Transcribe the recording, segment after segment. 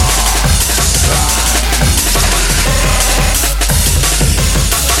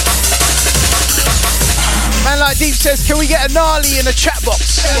Deep says, can we get a gnarly in the chat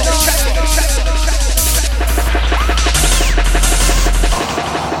box?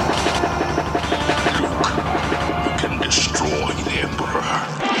 You can destroy the Emperor.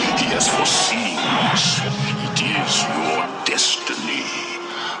 He has foreseen us. It is your destiny.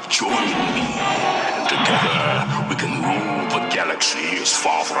 Join me, and together we can rule the galaxy as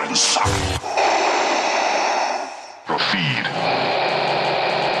father and son. Proceed.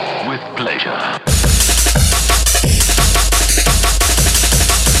 With pleasure.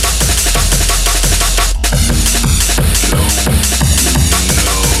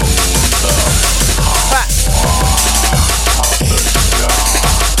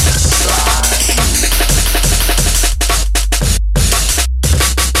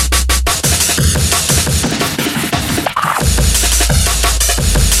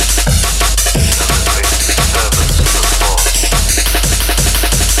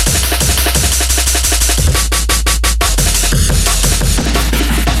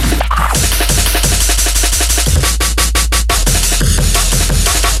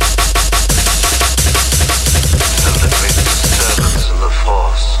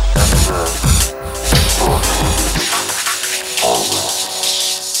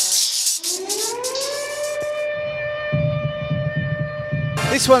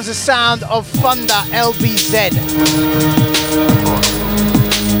 This one's the sound of Thunder LBZ.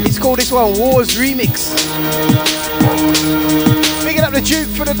 It's called this one Wars Remix. Picking up the Duke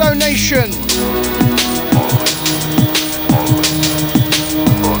for the donation.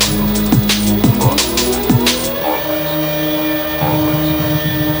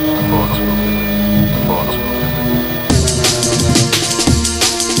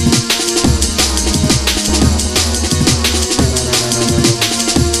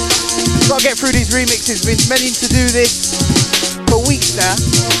 Gotta get through these remixes. Been meaning to do this for weeks now.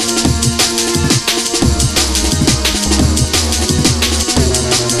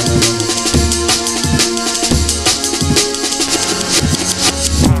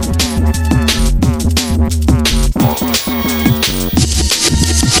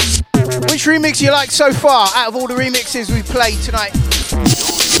 Which remix you like so far out of all the remixes we played tonight?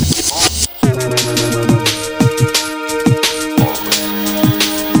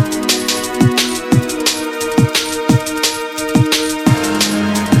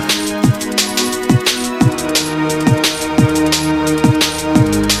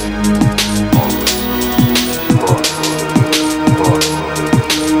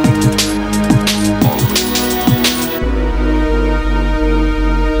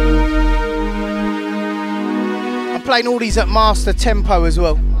 Playing all these at master tempo as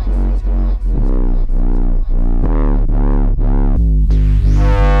well.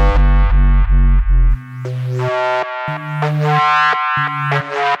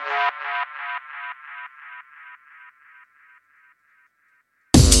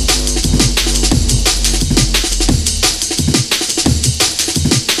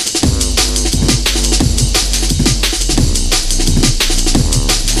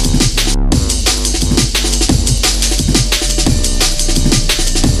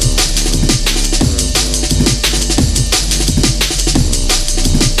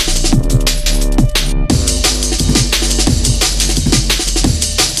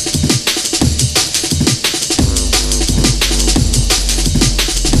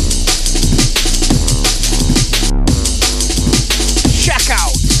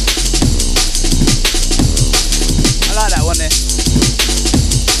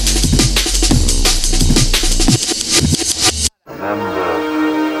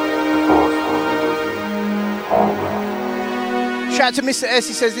 Shout out to Mr. S,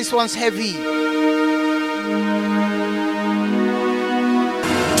 he says this one's heavy.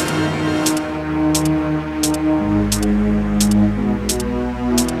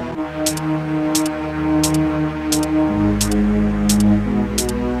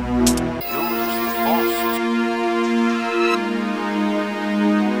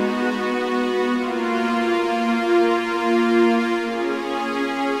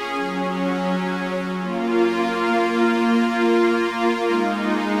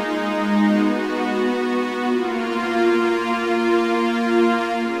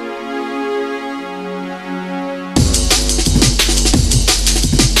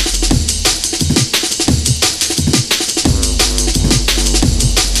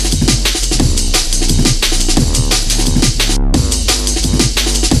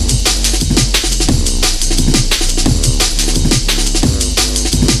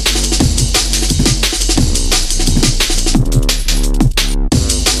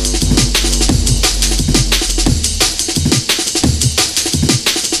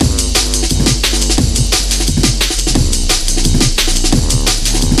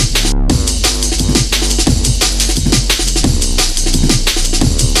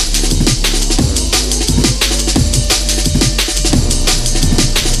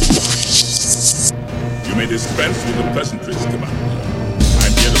 dispense with the pleasantries, Commander.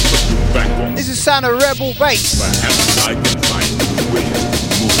 I'm here to put you back on. This is sound of rebel bass. Perhaps I can find ways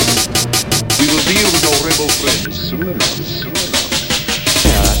to move. We will deal with your rebel friends soon enough.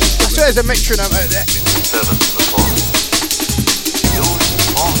 I swear there's a metronome out there. 7 to the 4.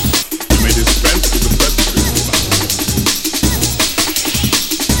 You may dispense with the pleasantries, Commander.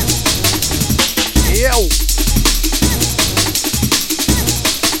 Yo.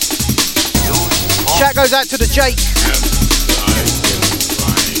 Shout goes out to the Jake.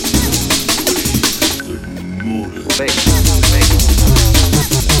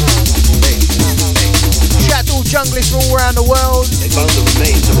 Shout to all junglists from all around the world. They found the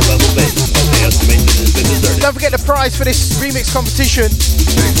remains of a rebel base, but they estimate that it has been deserted. Don't forget the prize for this remix competition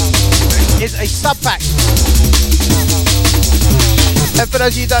is a sub pack. And for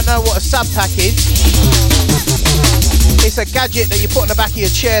those of you who don't know what a sub pack is, it's a gadget that you put on the back of your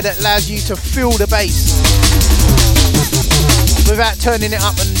chair that allows you to feel the bass without turning it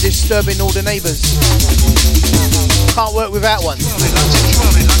up and disturbing all the neighbours. Can't work without one.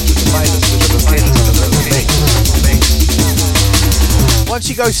 Once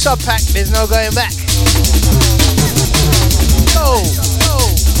you go sub pack, there's no going back. Go, go, go.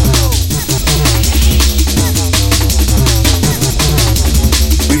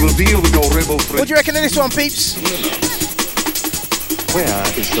 We will deal with your rebel friends. What do you reckon of this one, peeps? Where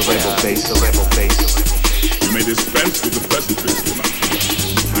is the rebel base? The rebel base. You may dispense with the pleasantries,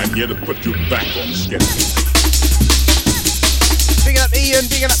 Commander. I'm here to put you back on schedule. Bigging up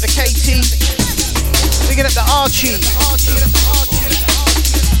Ian, bigging up the KT, bigging up the Archie.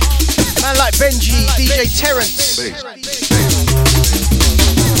 Man like Benji, DJ Terrence.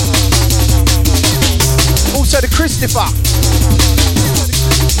 Also the Christopher.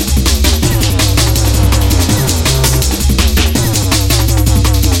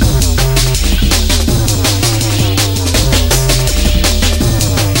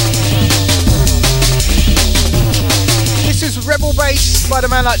 This is Rebel Bass by the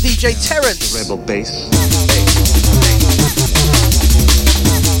man like DJ Terrence. Rebel base.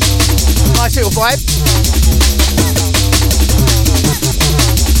 Nice little vibe.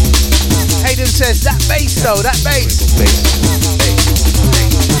 Hayden says, that bass though, that bass.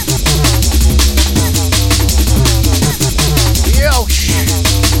 Yo,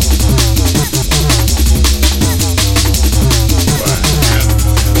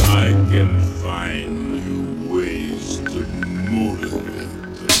 I can find new ways to move it.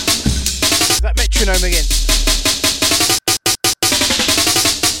 that metronome again.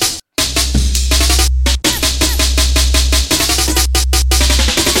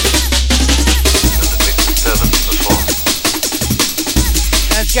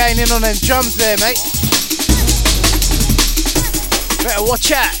 Man's getting in on them drums there, mate. Better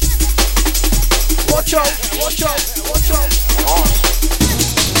watch out. Watch out, watch out, watch out.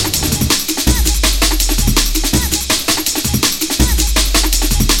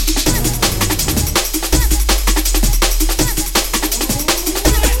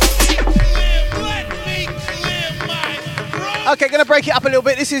 Okay, gonna break it up a little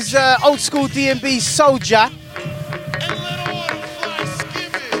bit. This is old school DMB Soldier.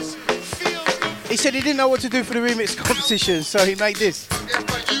 He said he didn't know what to do for the remix competition, so he made this.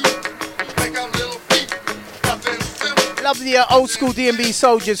 Love the old school DMB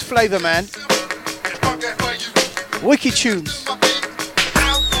Soldiers flavour, man. Wicked tunes.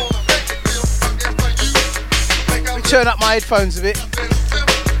 Let me turn up my headphones a bit.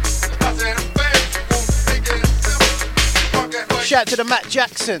 Shout out to the Matt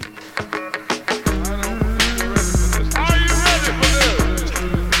Jackson. Are you ready for this?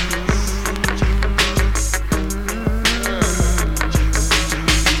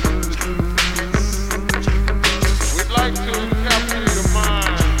 We'd like to capture your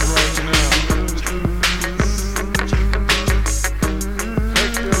mind right now.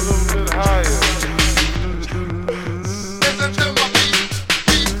 Take you a little bit higher.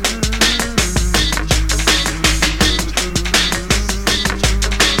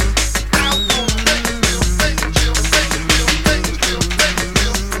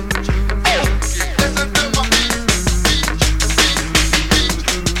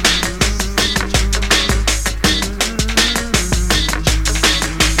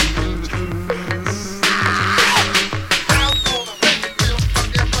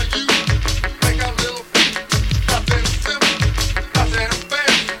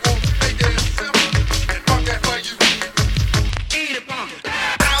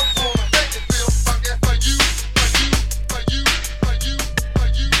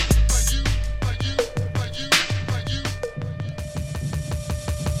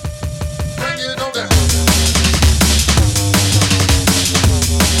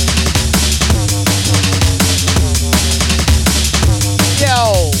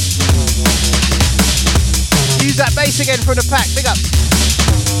 bass again from the pack. Big up.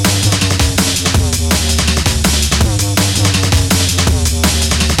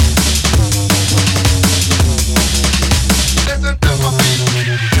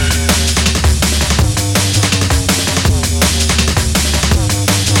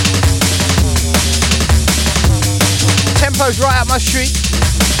 Tempo's right up my street.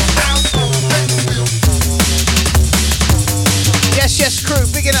 Yes, crew.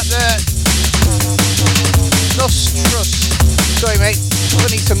 Bigging up the Nostros. Sorry, mate. I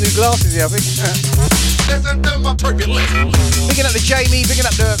need some new glasses here, I think. Bigging up the Jamie, bigging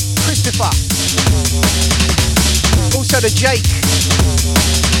up the Christopher. Also the Jake.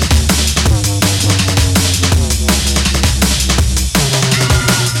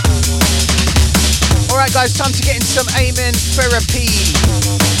 Alright guys, time to get in some Amen therapy.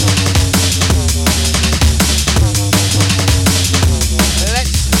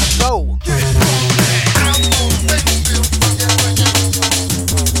 Let's go.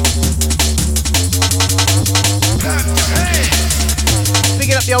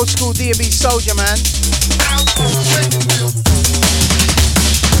 Picking up the old school D&B Soldier, man.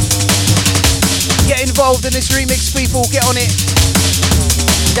 Get involved in this remix, people. Get on it.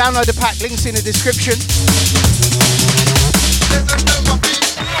 Download the pack. Links in the description.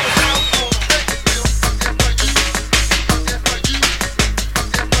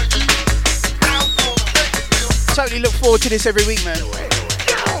 Totally look forward to this every week, man.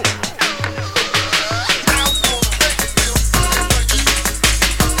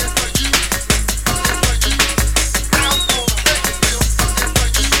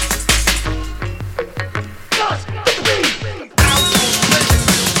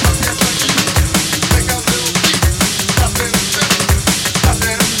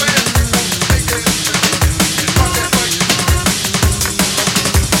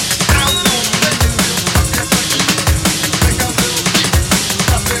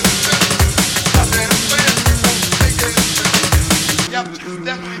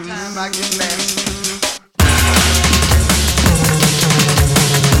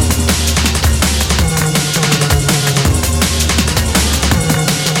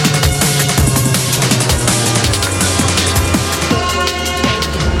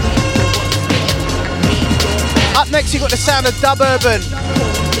 Next, you got the sound of Dub Urban.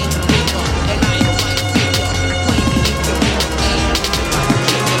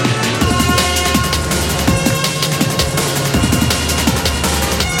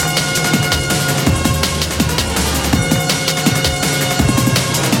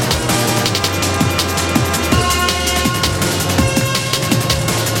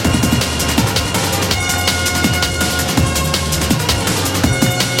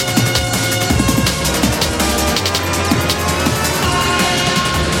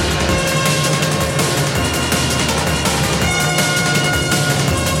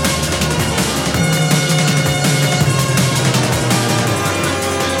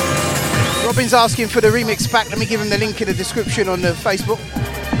 Robin's asking for the remix pack. Let me give him the link in the description on the Facebook.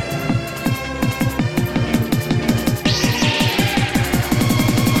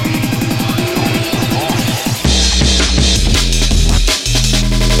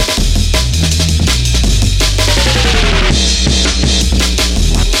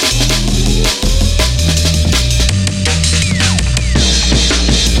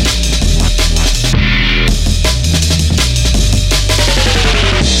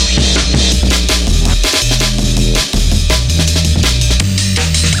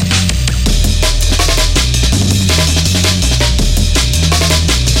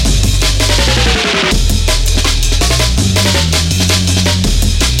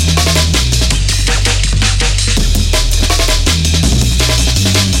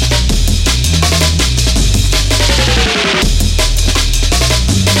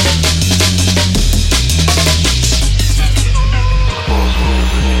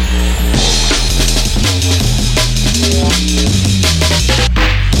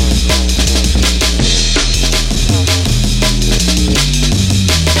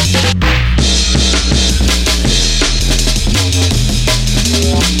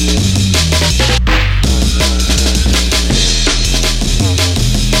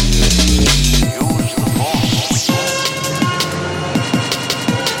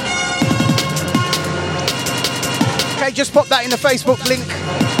 Just pop that in the Facebook link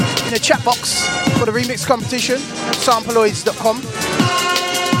in the chat box for the remix competition, sampleoids.com.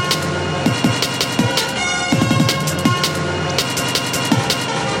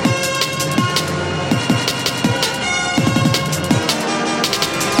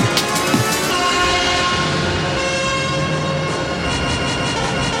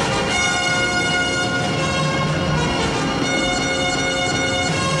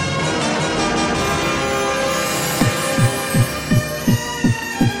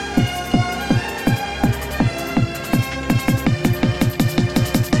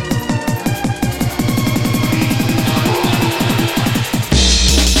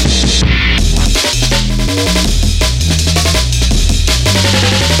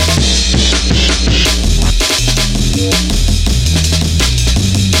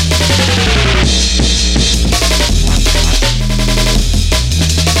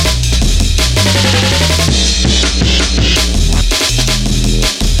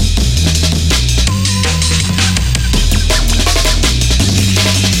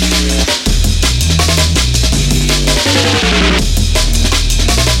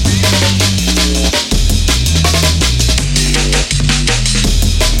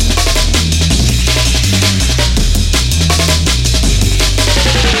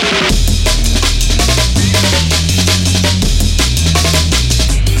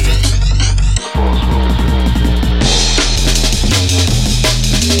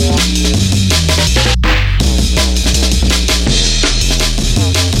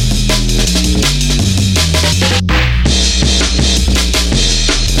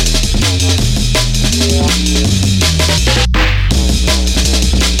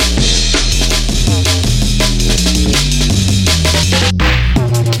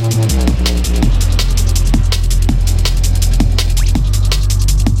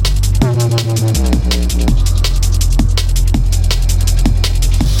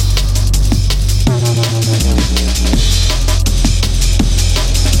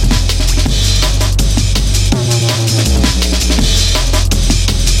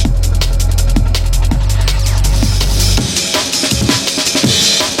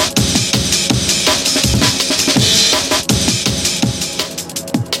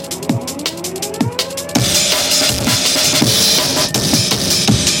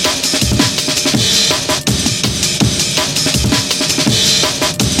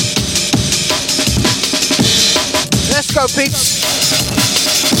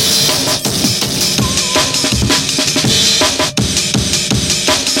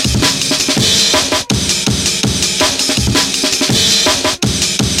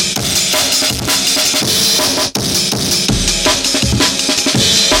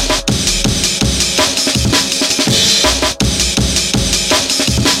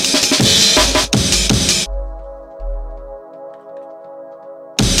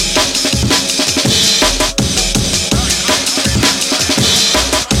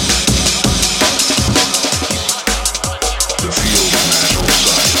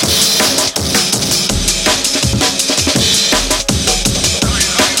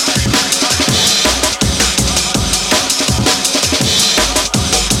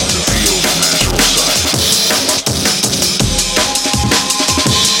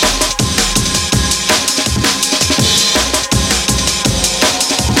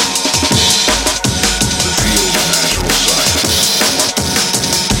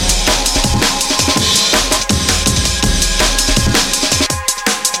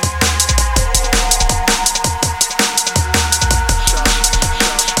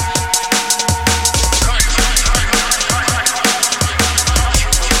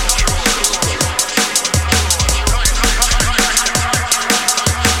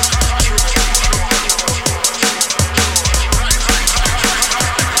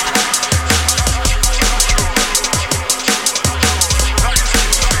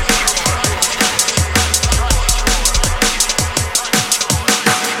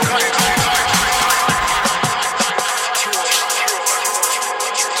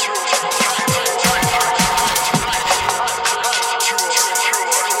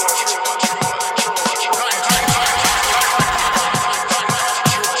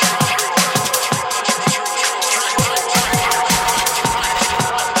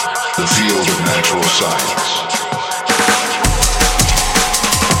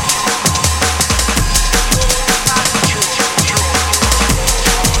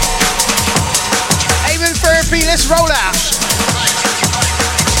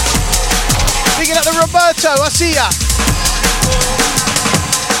 Vito, I see ya.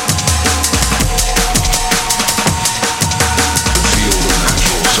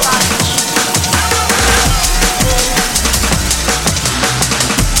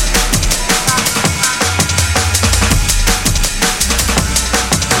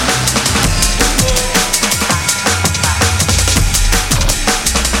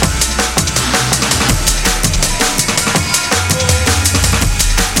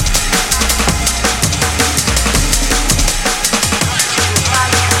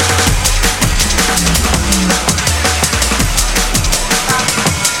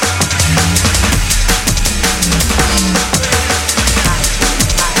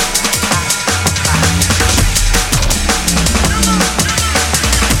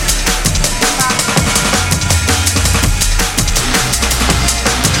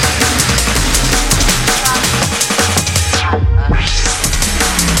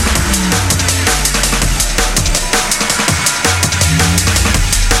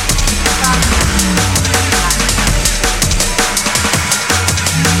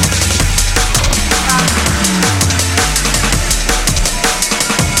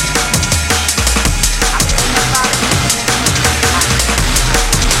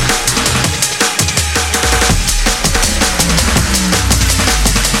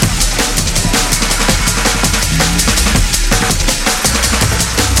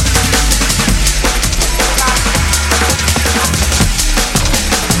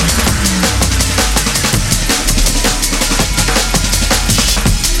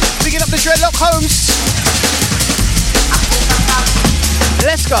 Dreadlock Holmes.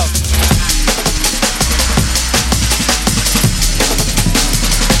 Let's go.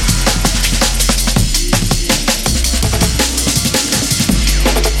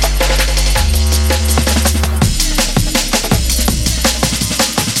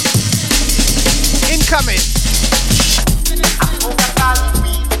 Incoming.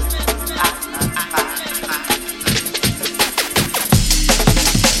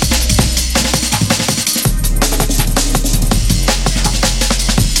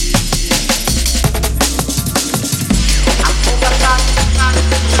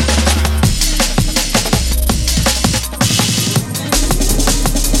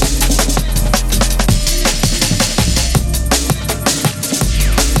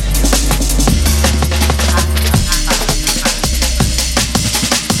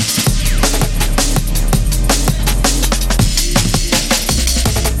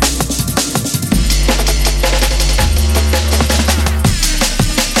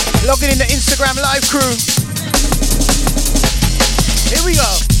 Logging in the Instagram live crew. Here we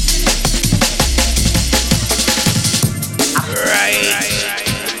go. Right.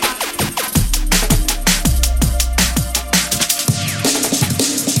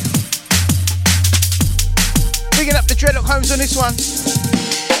 Picking up the Dreadlock Homes on this one.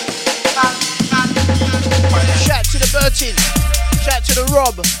 Shout to the Burton. Shout to the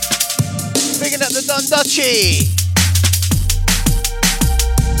Rob. Picking up the Don Dutchy.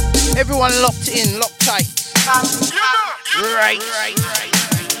 Everyone locked in, locked tight. Right.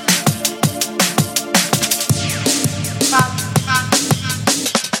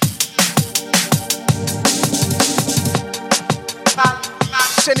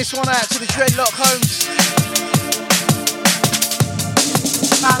 Send this one out to the Dreadlock Homes.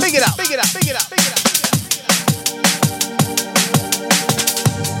 Big it up, big it up, big it up, big it up.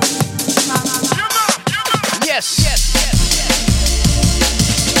 Yes, yes, yes.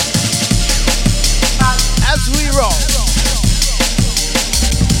 As we roll.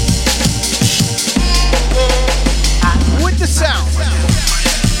 With the sound.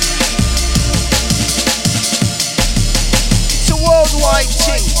 It's a worldwide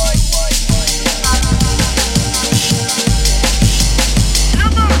thing.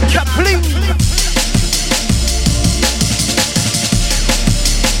 Kapling.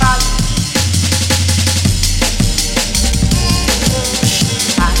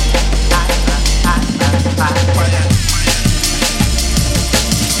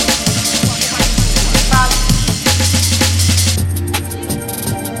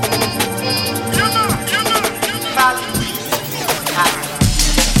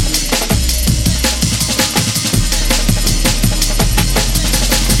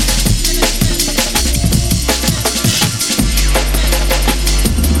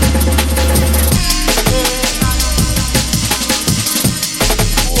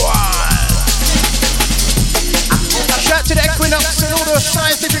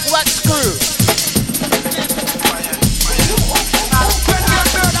 Scientific Wax crew.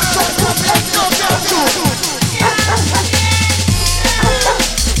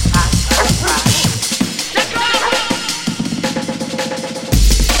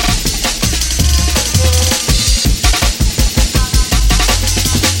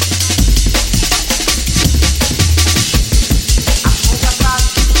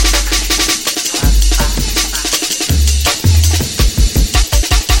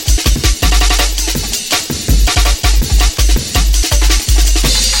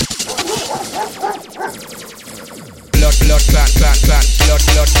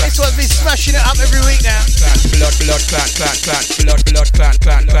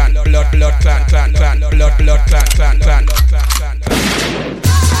 blood clan, blood clan.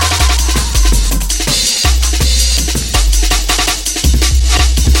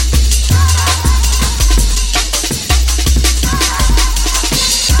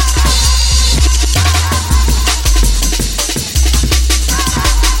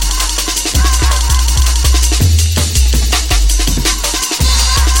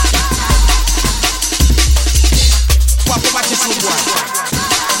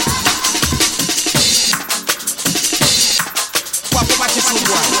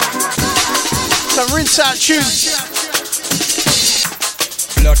 Rinse out tunes.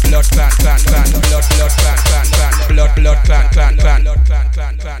 Blood clan, blood clan, blood clan, blood clan, blood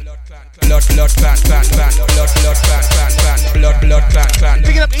clan.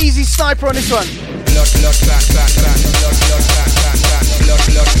 Picking up Easy Sniper on this one. Blood clan, blood clan, blood clan, blood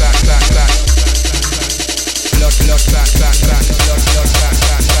clan, blood clan. Blood clan.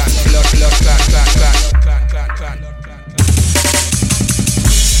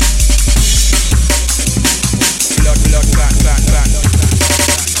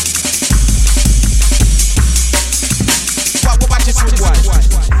 What about this one?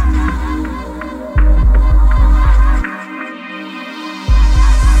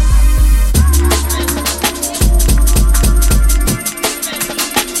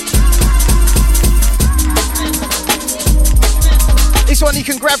 This one you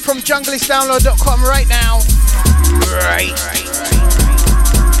can grab from junglistdownload.com right now. Right.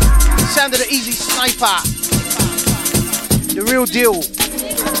 Sound of the Easy Sniper. The real deal.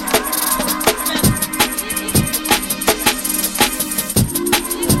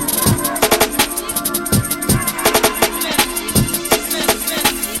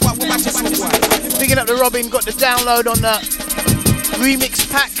 Picking up the Robin, got the download on the remix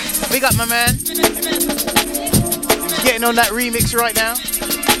pack. Big up my man. He's getting on that remix right now.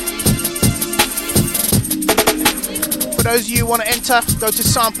 For those of you who want to enter, go to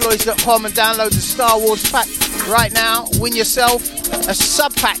samploids.com and download the Star Wars pack. Right now, win yourself a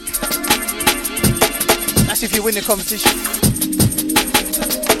sub pack. That's if you win the competition.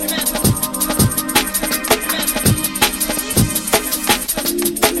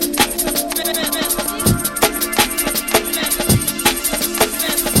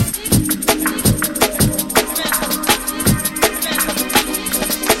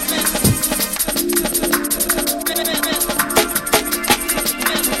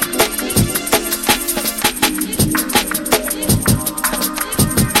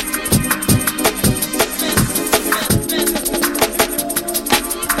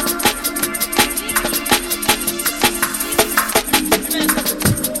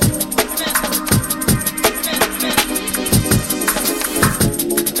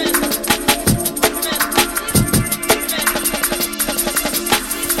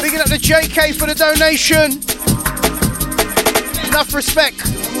 JK for the donation. Enough respect.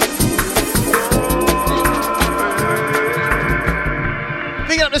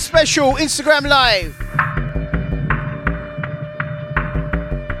 Big up the special Instagram live.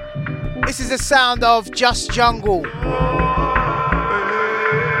 This is the sound of Just Jungle.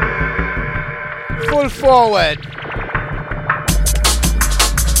 Full forward.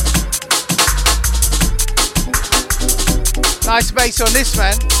 Nice bass on this,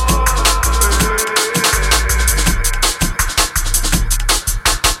 man.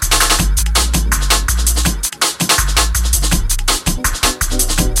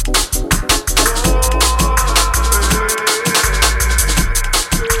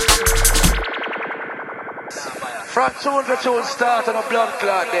 From tune to tune start on a blood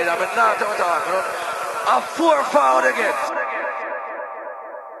clot then I'm not talking. I'm 4 forward again.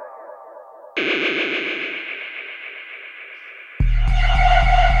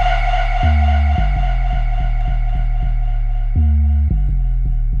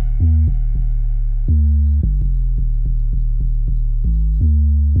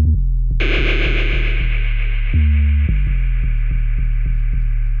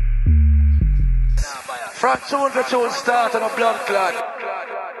 From tune to tune start on a blood clot.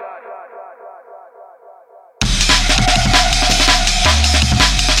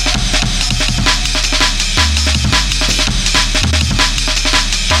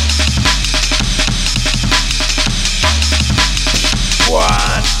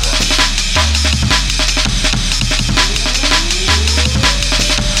 One.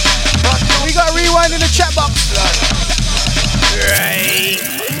 We got a rewind in the chat box. Right.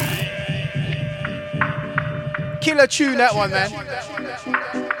 Killer tune, that one, man.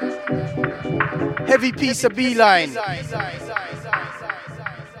 Heavy piece of Beeline.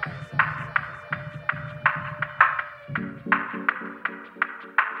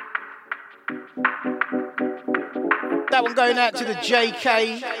 That one going out to the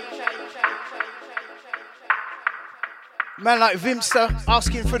JK. Man like Vimster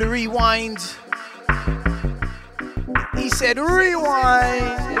asking for the rewind. He said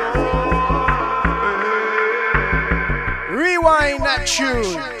rewind. Rewind that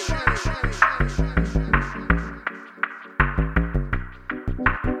tune.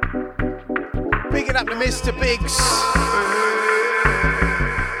 Bigging up the Mr. Biggs.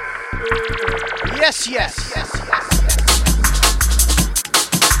 Yes, yes, yes.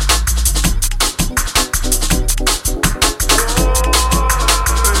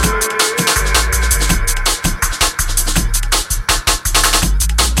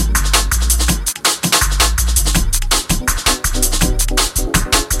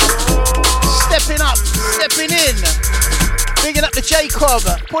 Stepping in, bigging up the Jacob,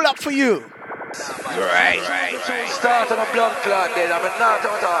 pull up for you. Right. Start on a blood clot then, I'm not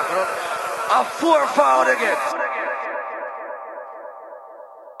talking. A 4 forward again.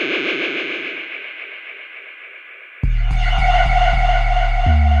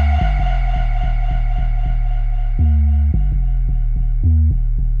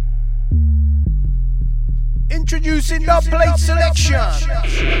 Introducing the plate selection.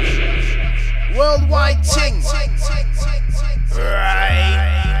 Worldwide ting.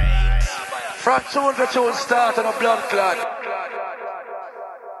 Right. Front tune for tune start on a blood clot.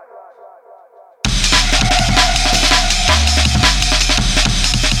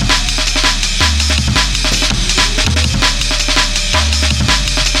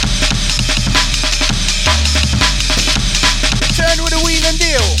 Turn with a wheel and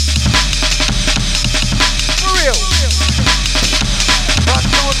deal. For real. Front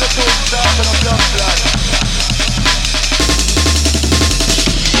tune for tune start on a blood clot.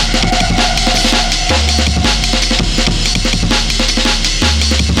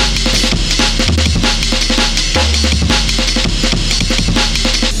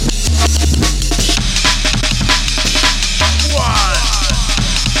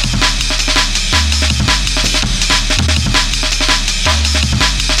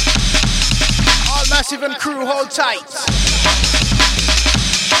 Massive and crew, hold tight.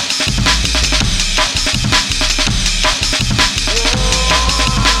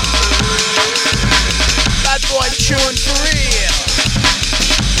 Bad boy tune for real.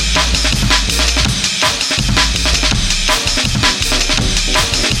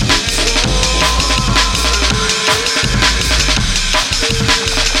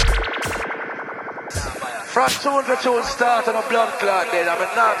 Front tune for tune start on a blood clot then, I'm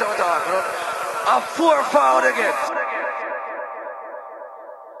not talking. A 4 forward again.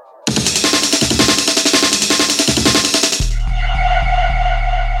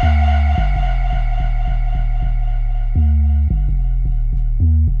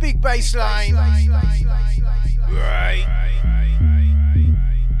 Big bass line. Right.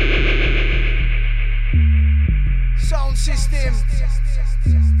 Sound system.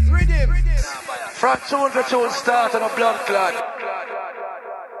 Rhythm. Front tune for tune start on a blood clot.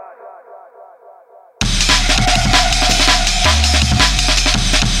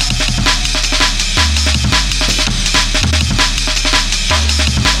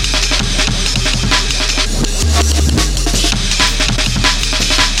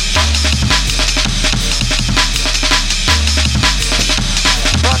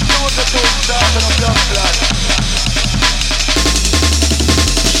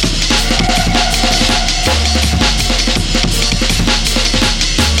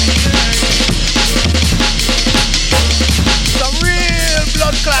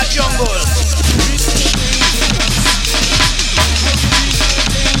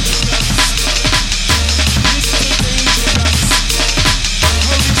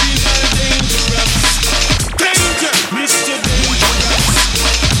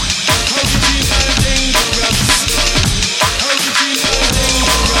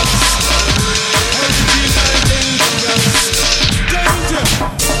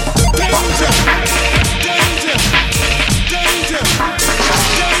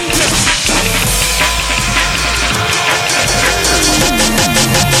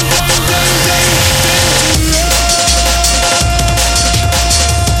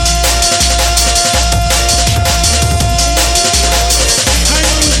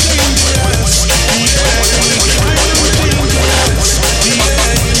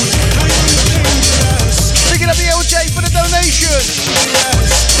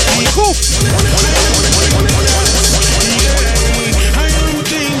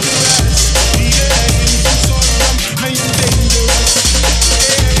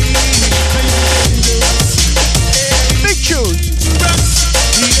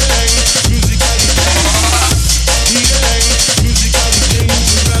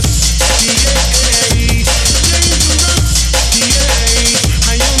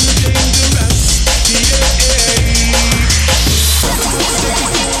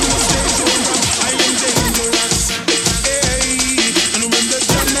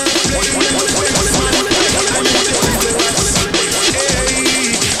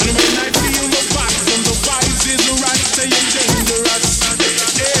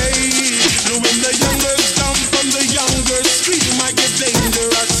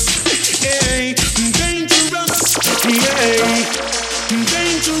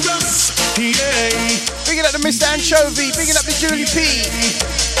 Chovy, bigging up the Julie P.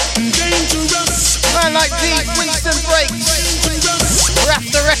 Man like Deep, Winston Breaks,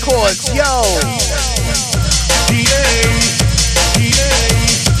 Rafter Records, yo.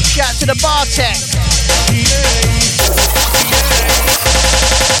 Shout to the Bartek.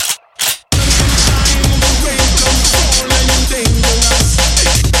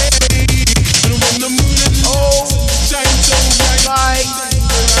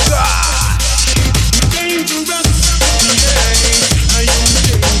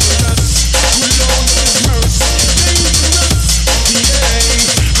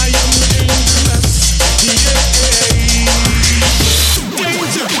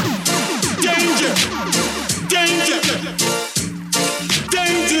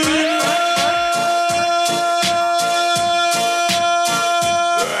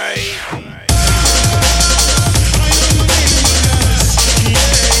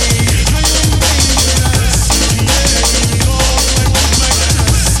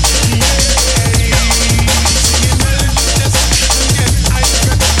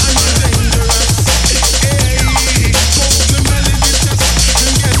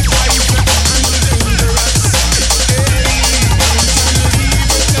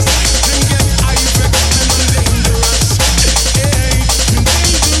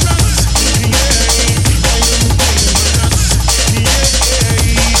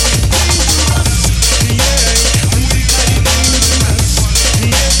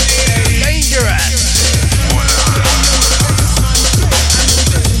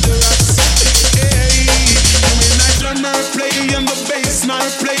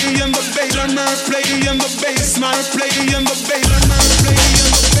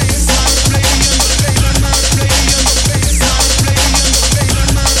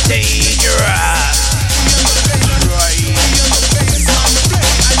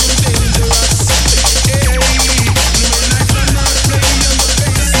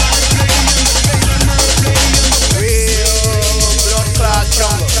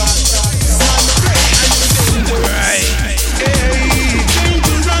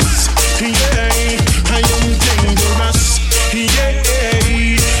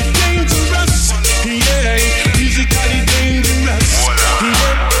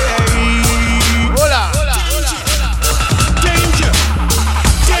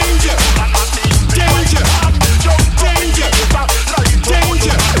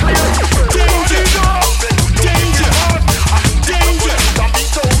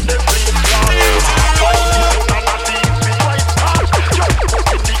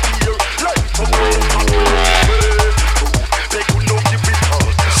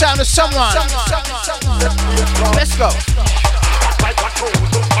 Oh my God. Let's go.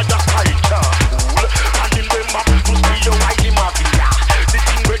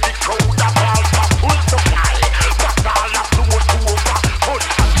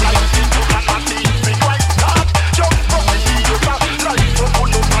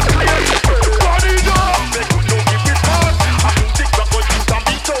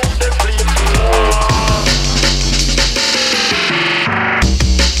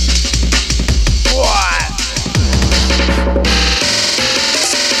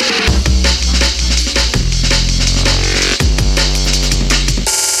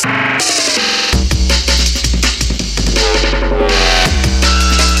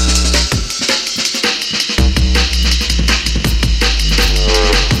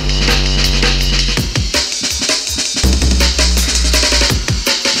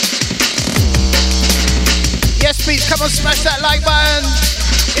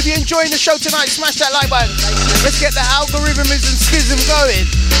 Enjoying the show tonight, smash that like button. Let's get the algorithms and schism going.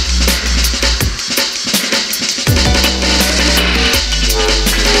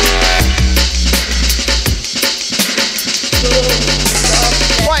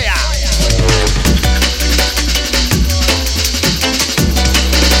 Fire!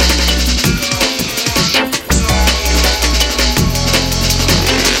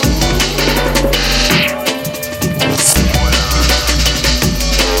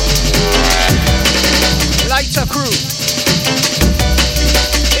 Crew,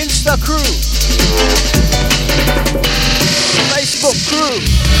 Insta crew, Facebook crew.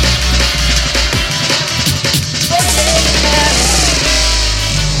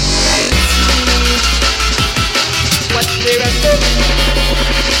 What's there and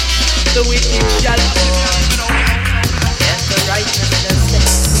the wicked shall fall, and the righteous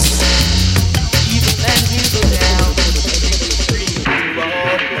evil and evil down.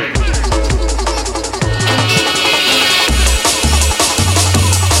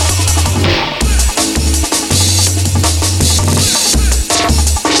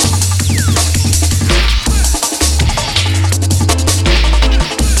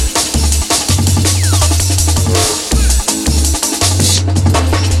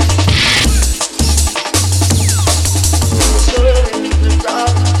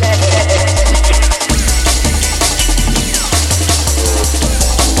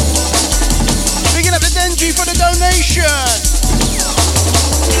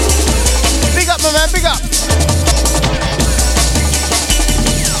 big up.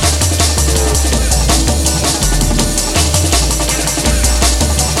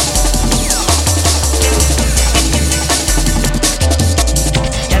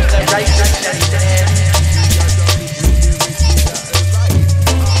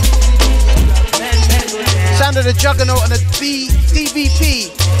 Sound of the Juggernaut and the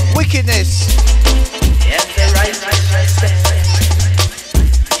DVP. Wickedness. And the right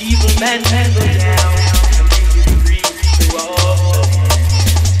evil men go down and be free to all.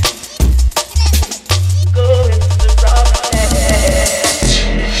 Go into the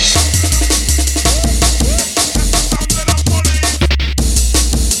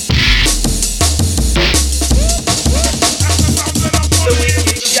the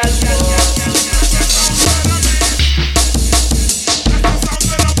wicked shall fall.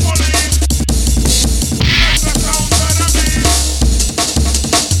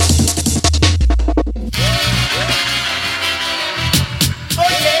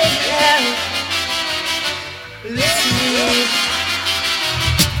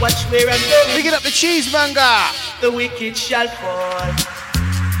 Watch where I'm going. Picking up the cheesemonger. The wicked shall fall,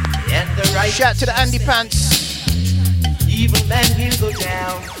 and the right. Shout to the Andy Pants. Evil men will go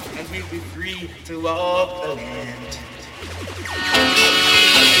down, and we'll be free to walk the land.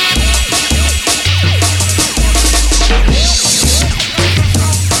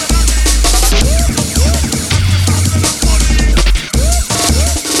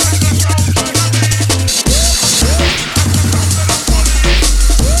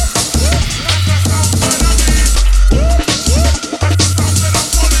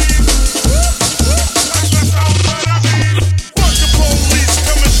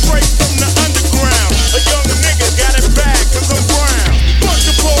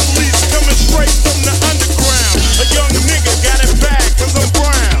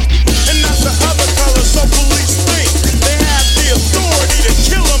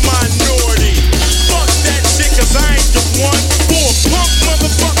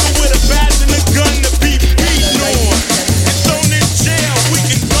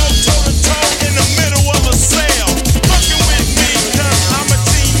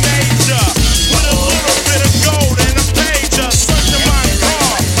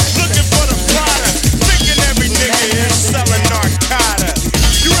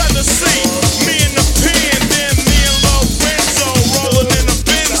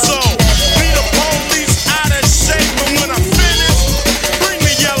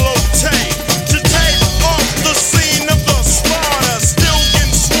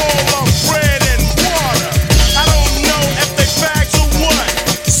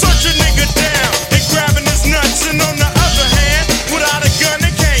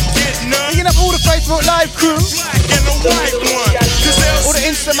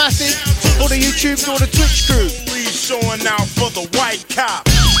 All the YouTubes, all the Twitch crew. Showing out for the white cop.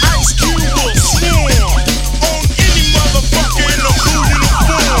 Ice Cube will swarm on any motherfucker in the mood in the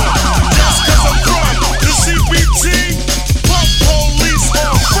form. Just cause I'm from the CBT, punk police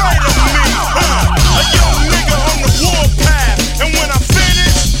are afraid of me. A young nigga on the warpath, and when I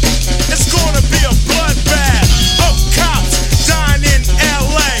finish, it's gonna be a bloodbath of cops dying in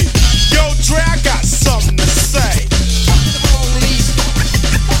LA. Yo, Dre, I got something to say.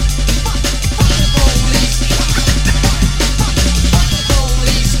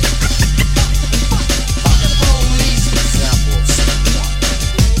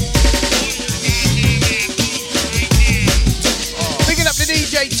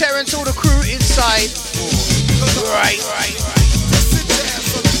 Terrence, all the crew inside. Right. Sit your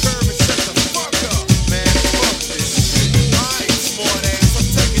ass on the curb and shut the fuck up, man. Fuck this shit. I ain't smart ass. I'm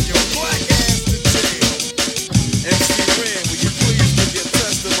taking your black ass to jail. MC Ren, will you please give your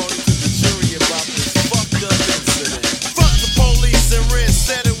testimony to the jury about this fucked up incident? Fuck the police, and Ren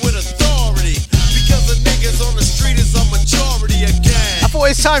said it with authority. Because the niggas on the street is a majority again. I thought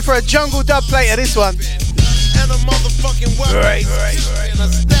it's time for a jungle dub plate of this one. And a motherfucking weapon. Right. In a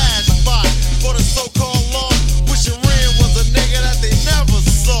stash spot for the so-called law. Wishing Ren was a nigga that they never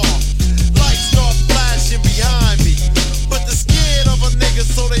saw. Lights start flashing behind me, but they're scared of a nigga,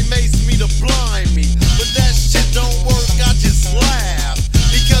 so they mace me to blind me. But that shit don't work, I just laugh,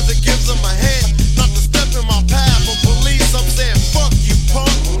 because it gives them a hint not to step in my path. For police, I'm saying fuck you,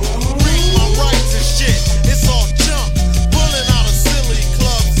 punk. Read my rights and shit, it's all junk. Pulling out a silly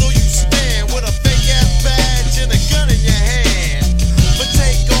club, so you stand with a fake ass badge and a gun in your hand. But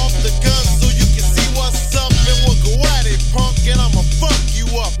take off the gun so you can see what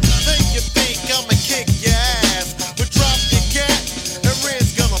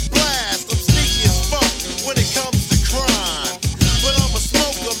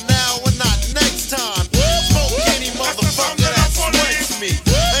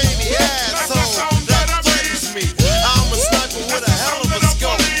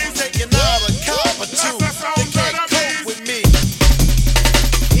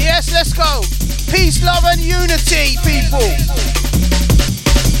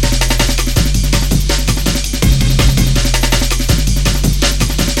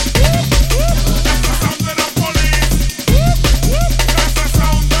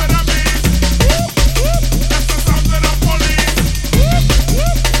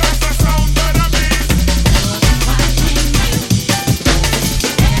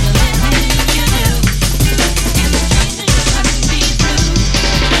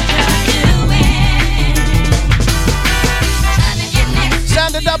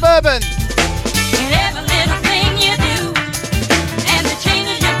 11.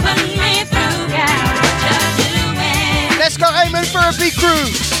 Let's go aiming for a big crew.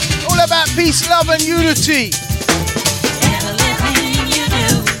 All about peace, love and unity.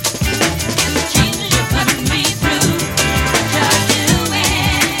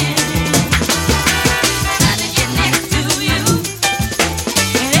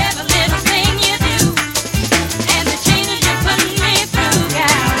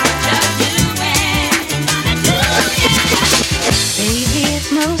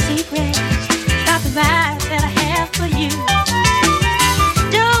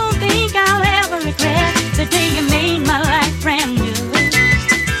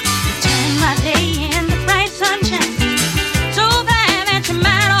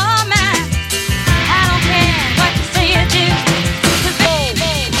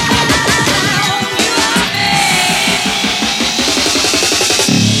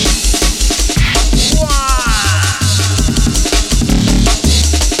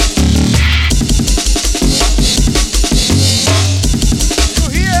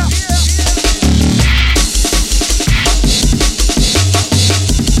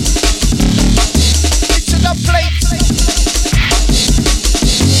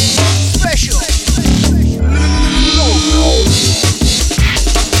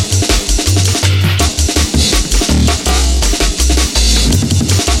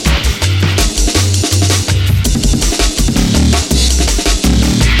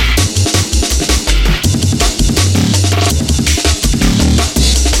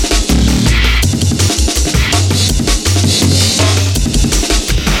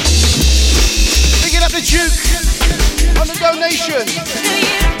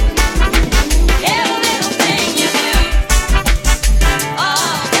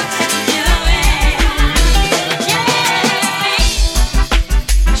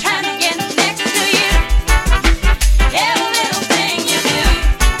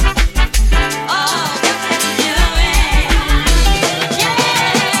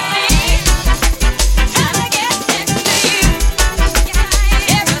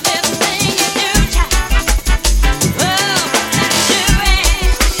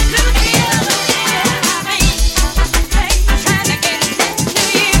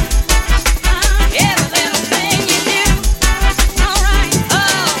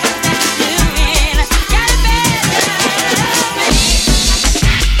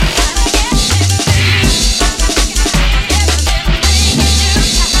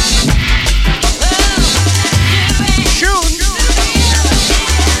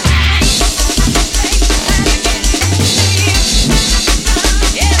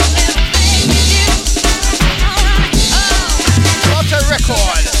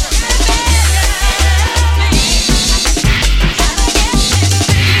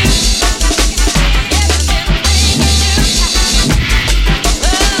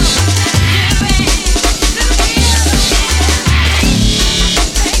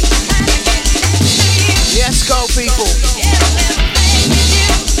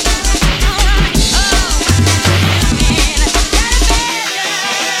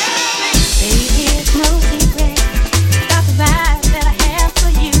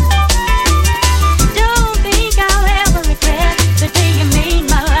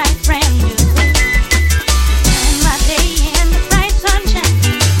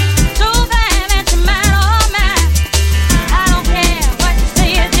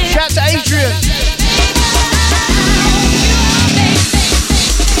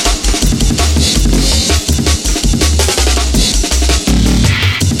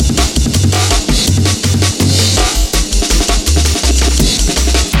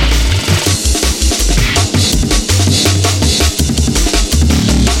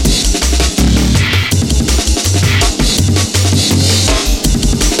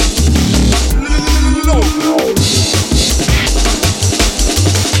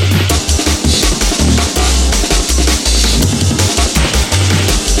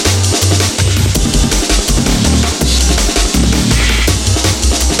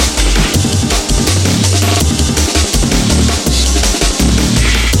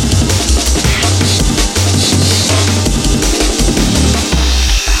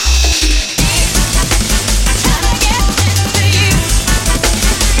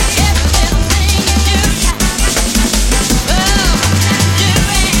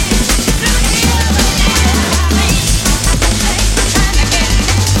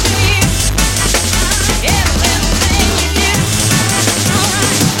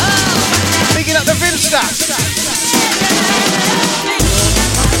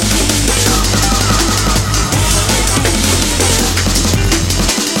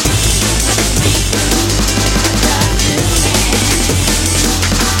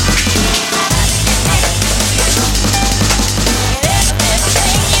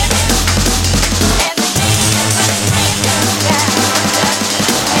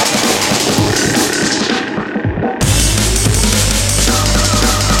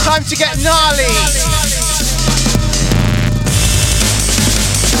 Time to get gnarly.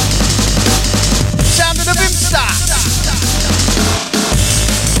 Sound of the Vimster.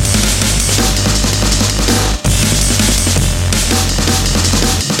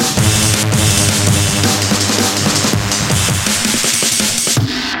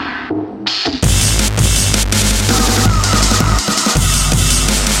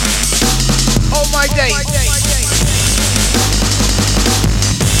 Oh my days.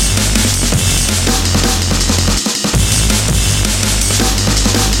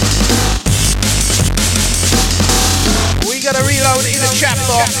 We gotta reload in the chat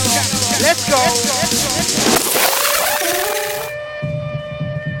box. Let's go.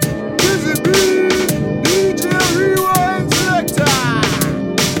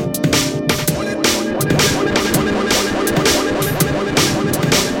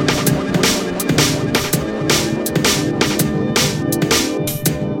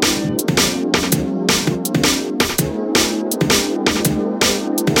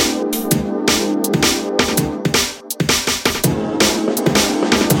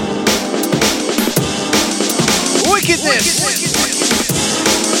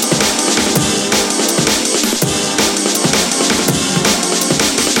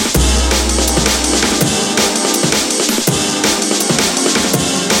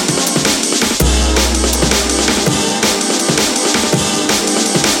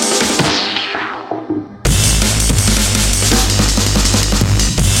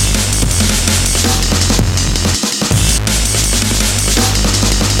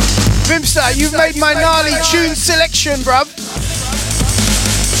 You've made my gnarly tune selection, bruv.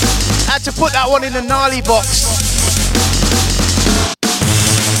 Had to put that one in the gnarly box.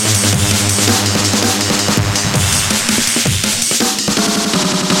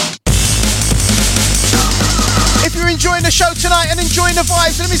 If you're enjoying the show tonight and enjoying the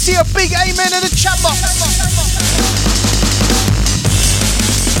vibes, let me see a big amen in the chat box.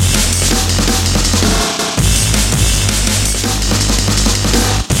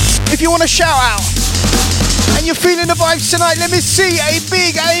 If you want to shout out and you're feeling the vibes tonight, let me see a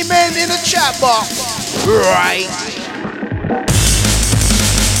big amen in the chat box. Right.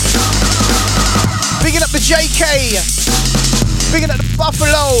 Bigging up the JK. Bigging up the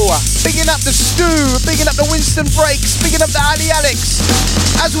Buffalo. Bigging up the Stu. Bigging up the Winston Breaks. Bigging up the Ali Alex.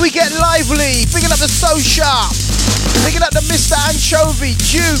 As we get lively. Bigging up the So Sharp. Bigging up the Mr. Anchovy.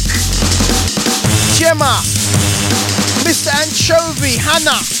 Duke. Gemma. Mr. Anchovy.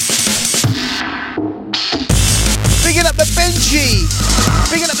 Hannah. Bigging up the Benji.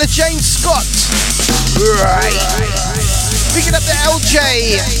 Bigging up the James Scott. Right. Bigging up the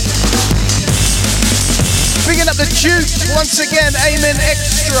LJ. Bigging up the Duke. Once again, Amen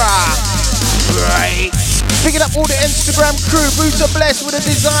Extra. Right. Bigging up all the Instagram crew. Boots are blessed with the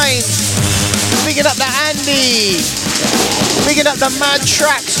design. Bigging up the Andy. Bigging up the Mad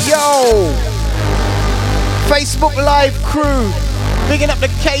Tracks. Yo. Facebook Live crew. Bigging up the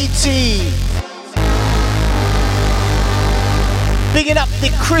KT. Bigging up the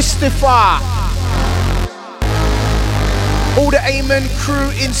Christopher. All the Amen crew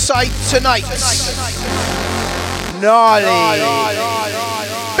inside tonight. Gnarly.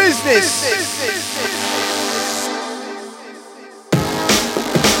 Business.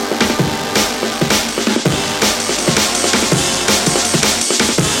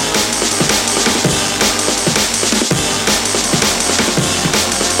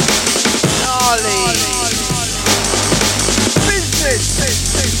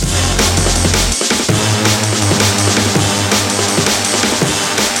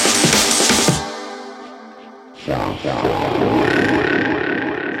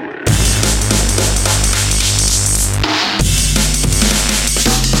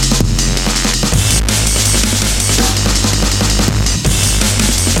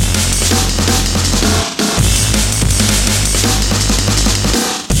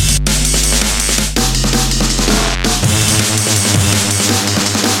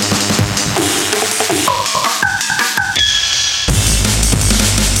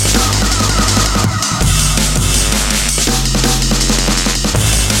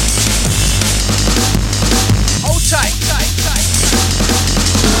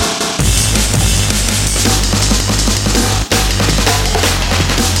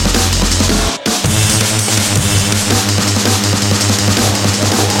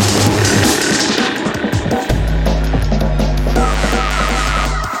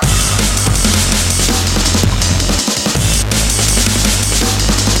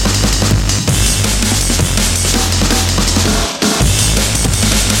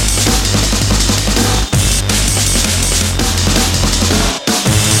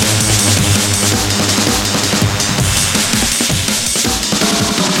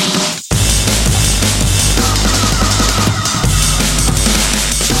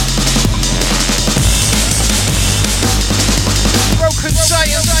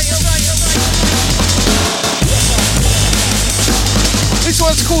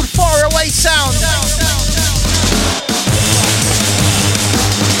 called Far Away Sound.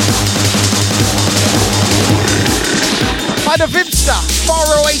 By the Vimster.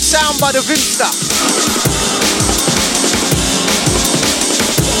 Far Away Sound by the Vimster.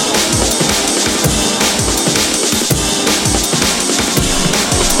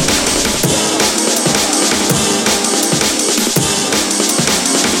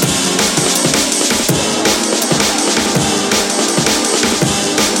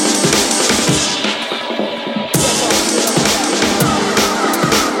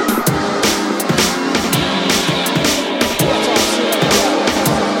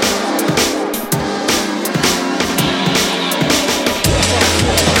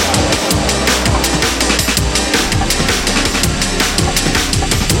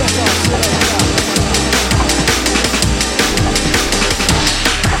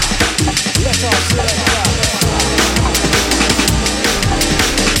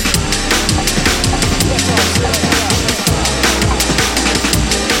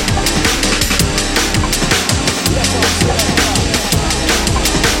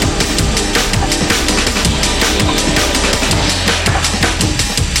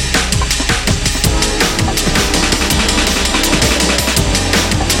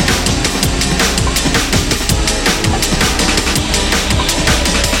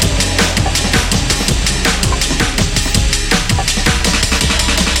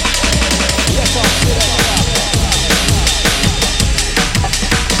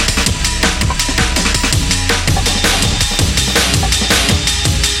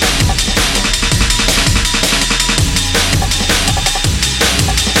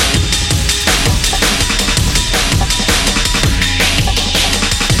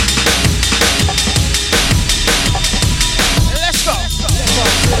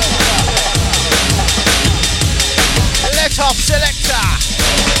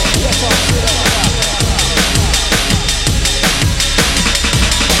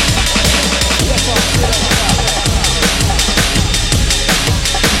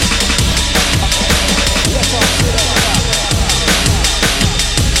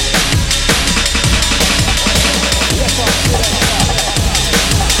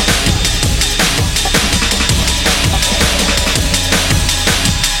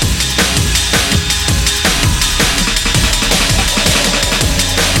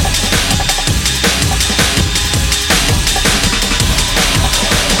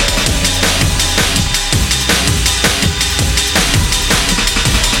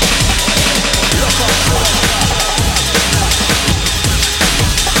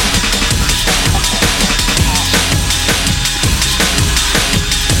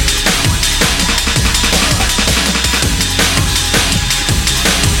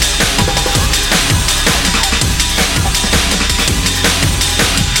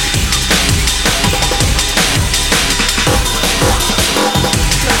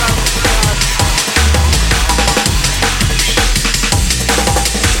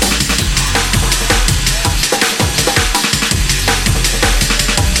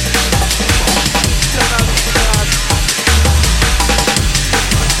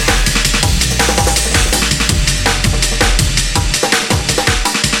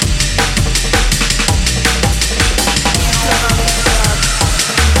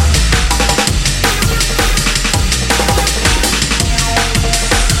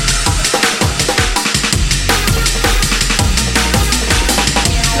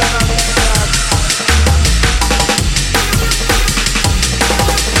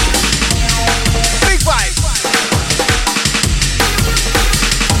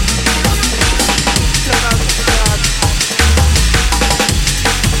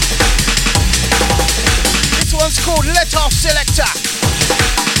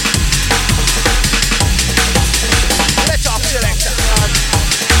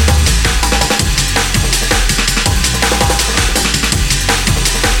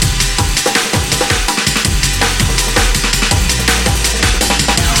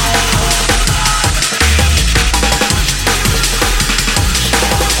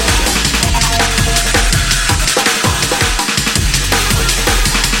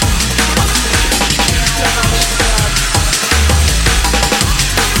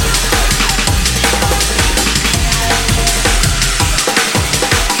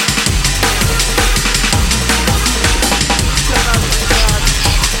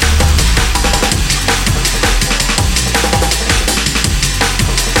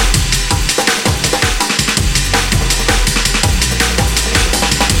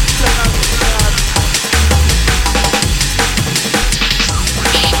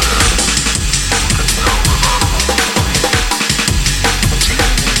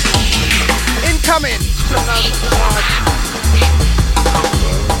 Incoming.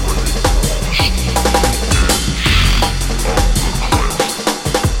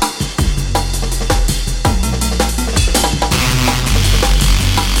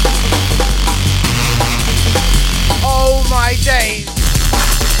 Oh my days.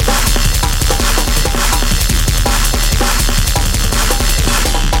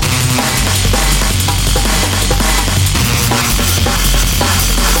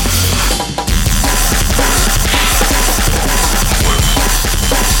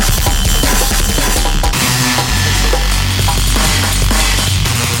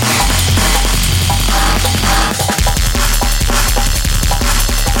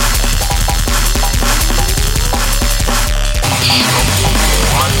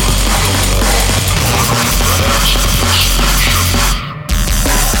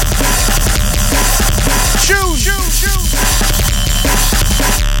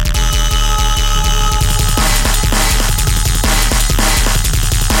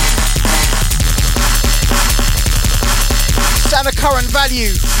 Current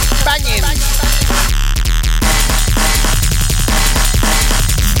value, banging.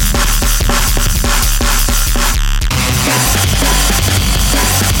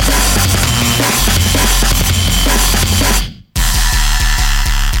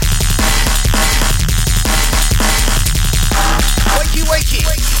 Wakey, wakey.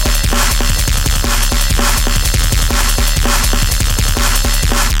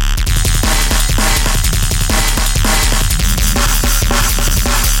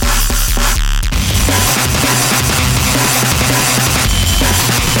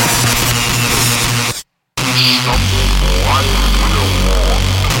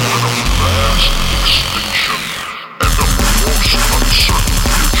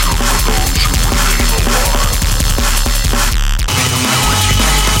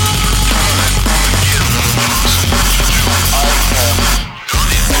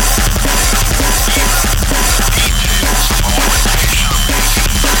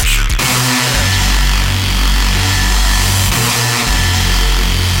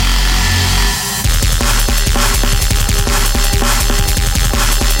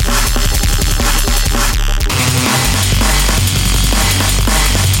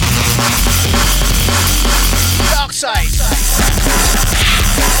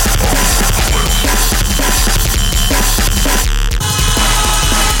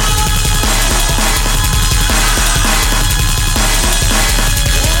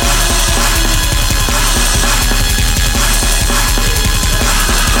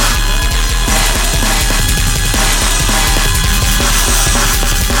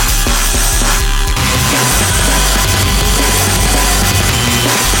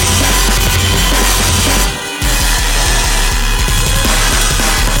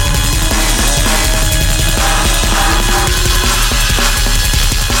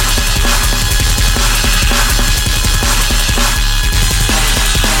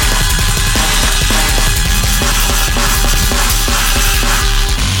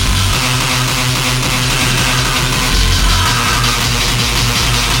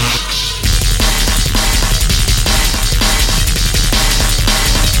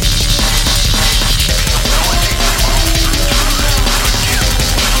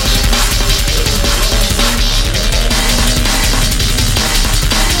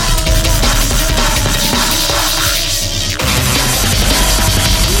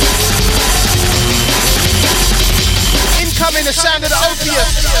 The sound of the opium.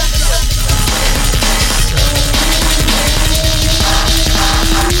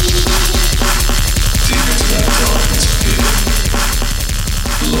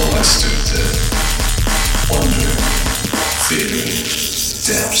 Long I stood there, wondering, fearing,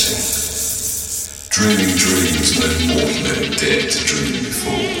 doubting, dreaming dreams no mortal ever dared to dream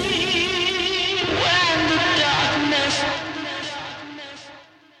before.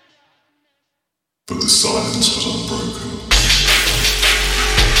 But the silence was unbroken.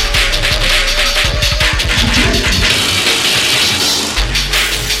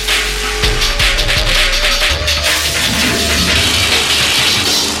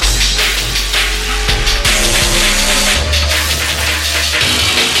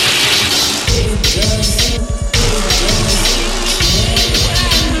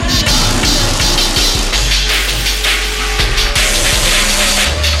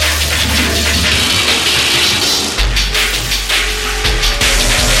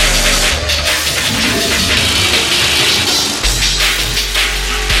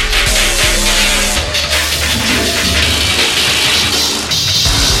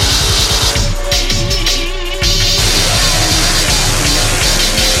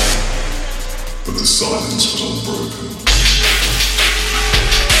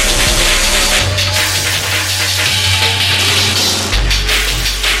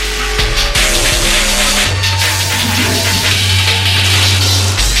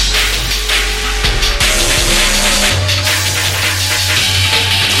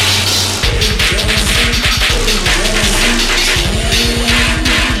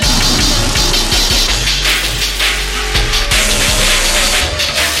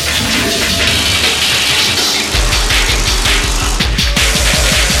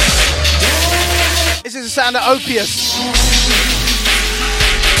 sound of Opius.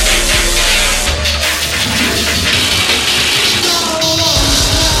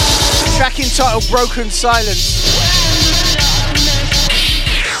 Track entitled Broken Silence.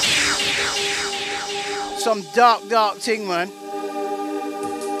 Some dark, dark thing, man.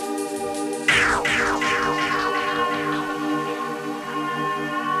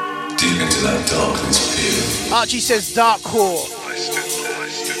 Deep into that darkness peer. Archie says dark core.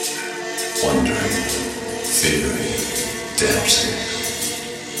 Wondering, fearing, doubting.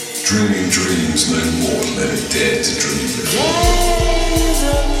 Dreaming dreams no mortal ever dared to dream before. Days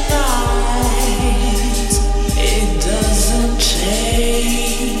and nights, it doesn't change.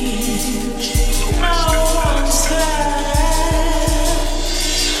 No one's glad,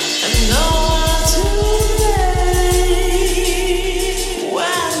 and no one to blame.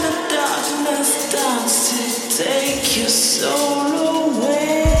 When the darkness starts to take your soul away.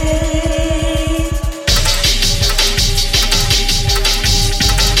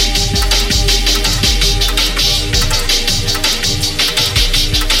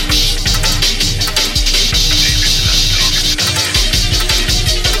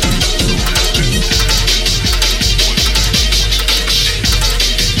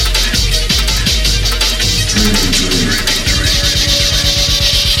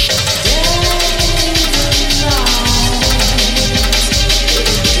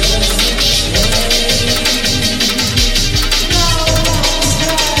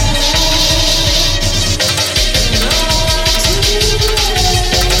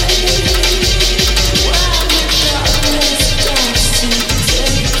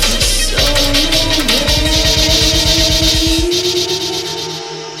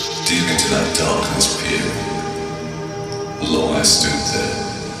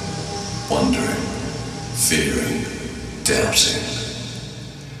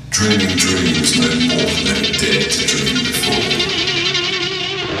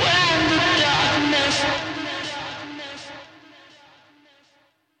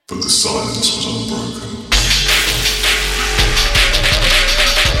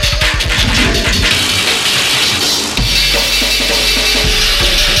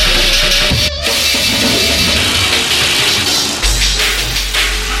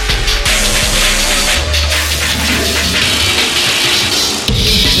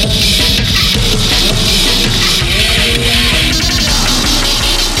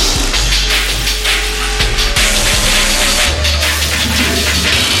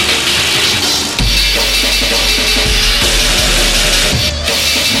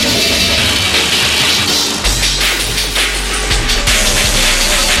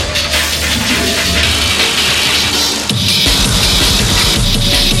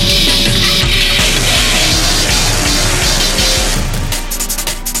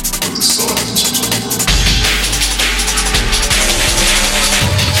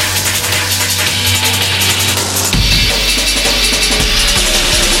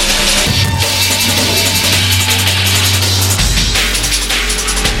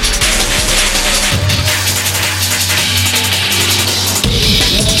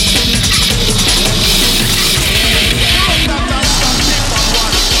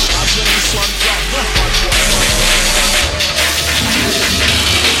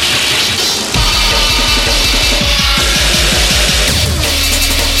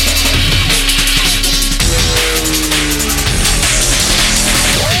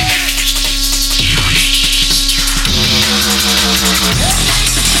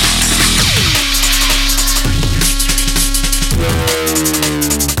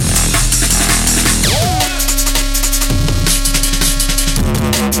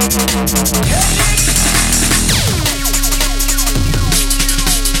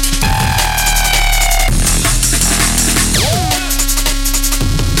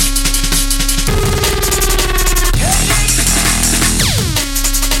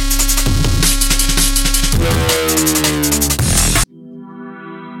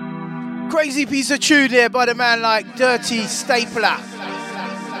 Piece of tune there by the man like Dirty Stapler.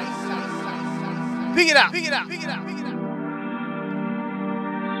 Pick it up, pick it up, pick it up, pick it up.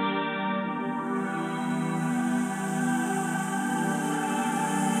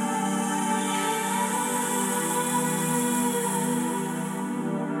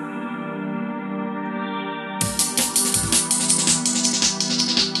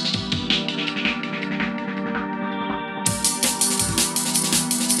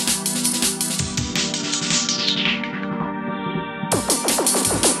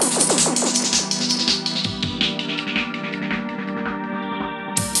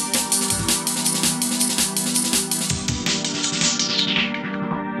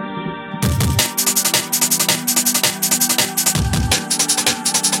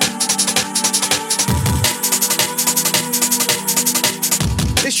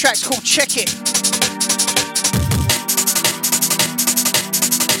 track's called Check It.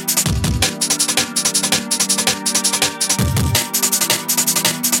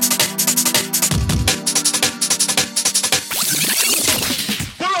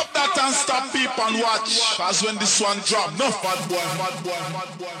 Pull up that and stop people and watch. Cause when this one drop, no bad boy, mad boy,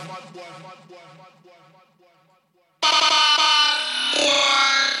 mad boy, mad boy, mad boy.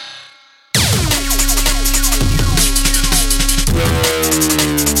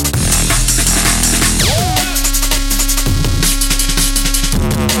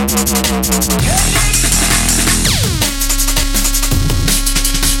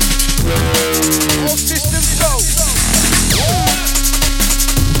 All systems go.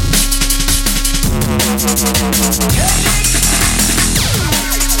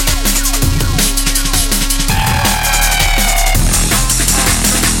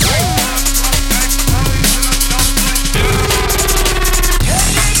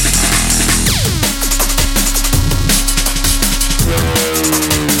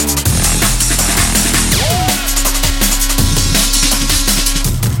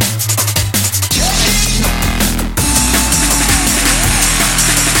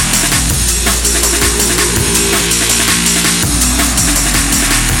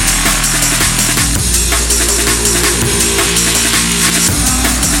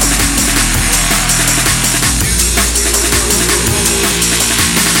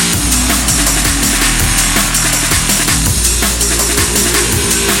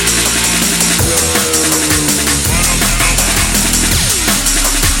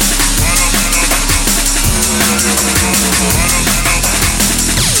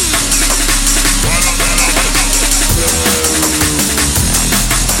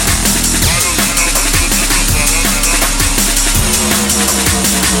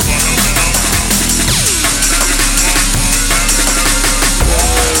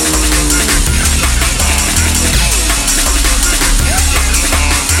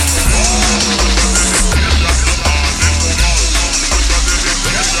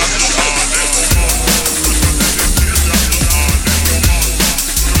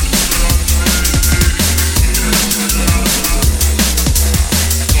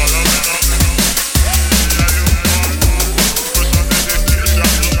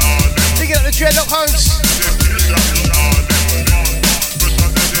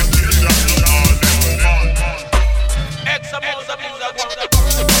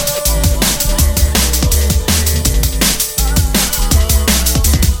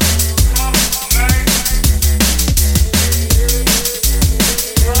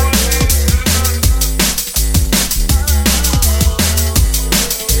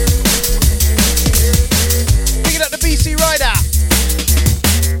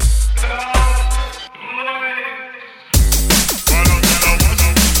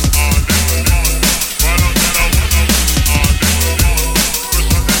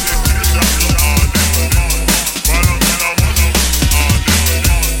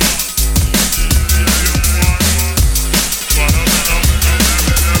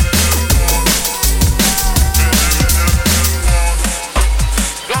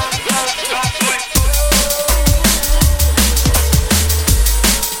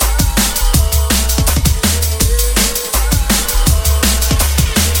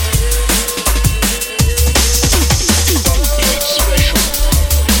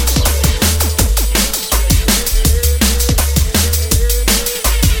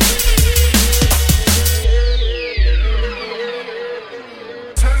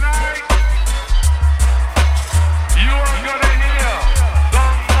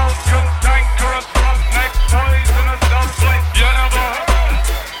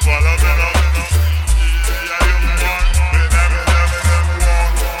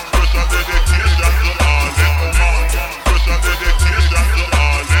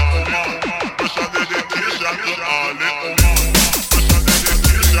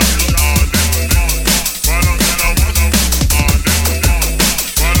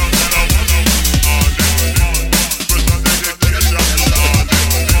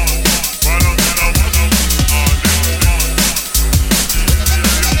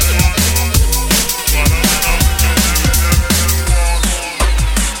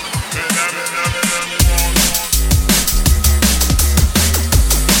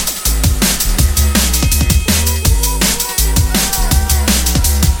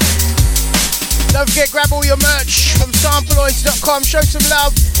 Grab all your merch from sampleoids.com. Show some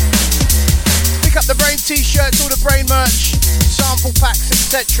love. Pick up the Brain t-shirts, all the Brain merch, sample packs,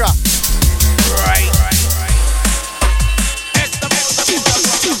 etc. Right.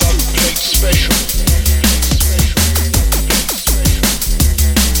 Special.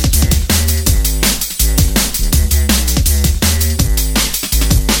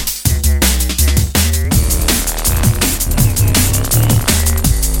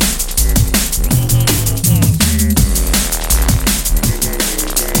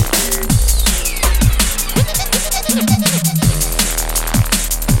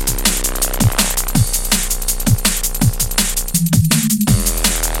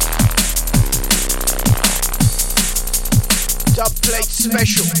 Dub plate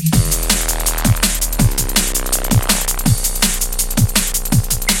special.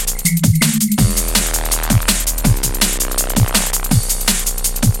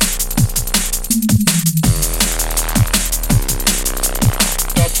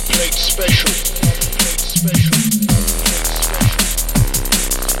 Dub plate special.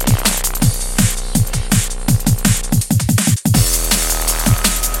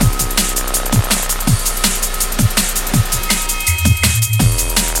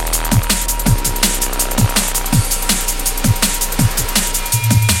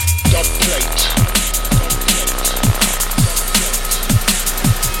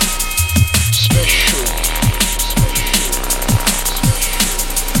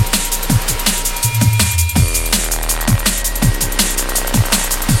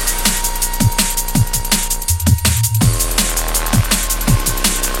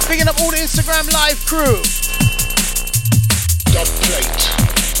 Instagram live crew. Dub plate.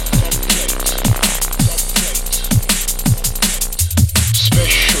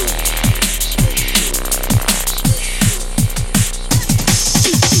 Special.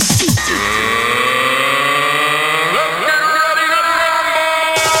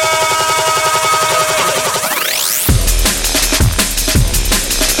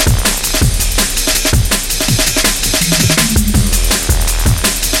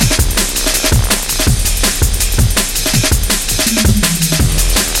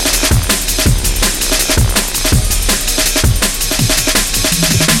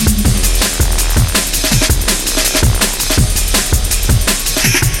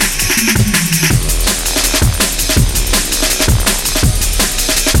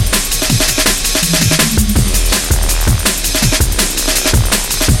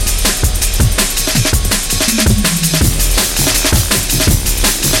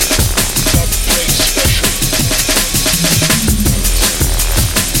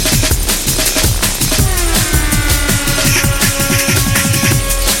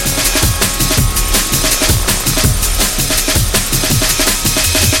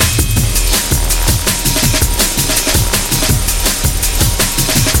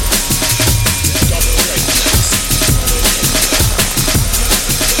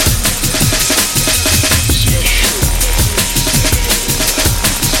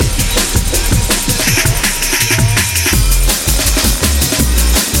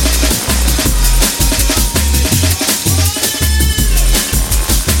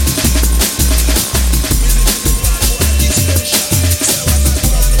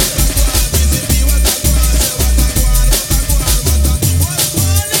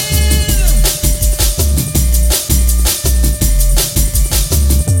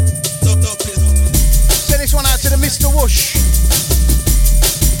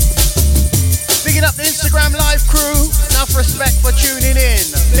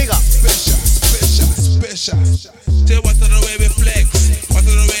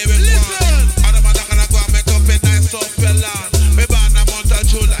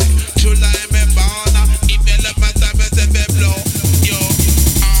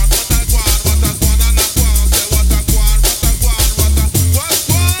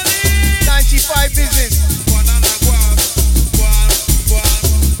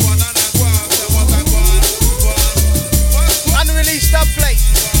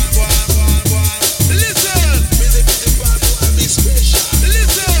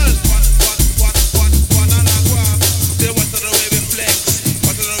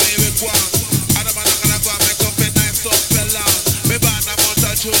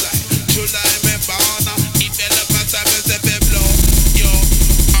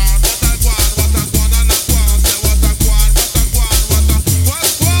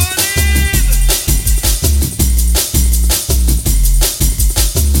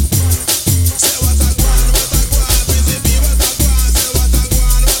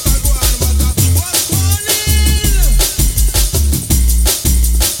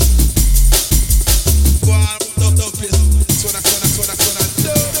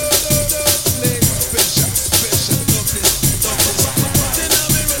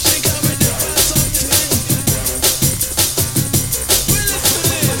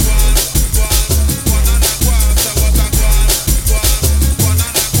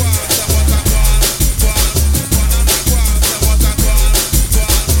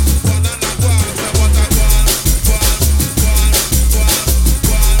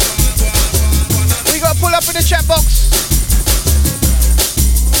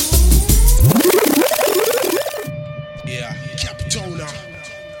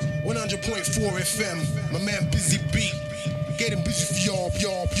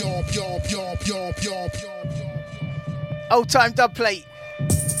 Old time dub plate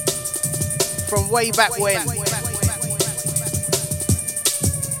from way back when.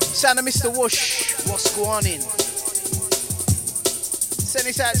 Sound of Mr. Whoosh, what's going on? Send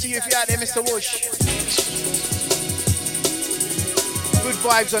this out to you if you're out there, Mr. Whoosh. Good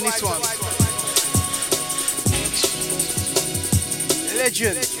vibes on this one.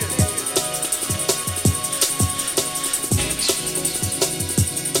 Legend.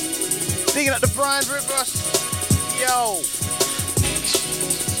 Digging up the Brian Rivers. Yo.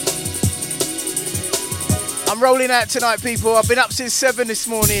 I'm rolling out tonight, people. I've been up since 7 this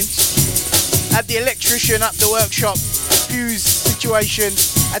morning. Had the electrician up the workshop. Fuse situation.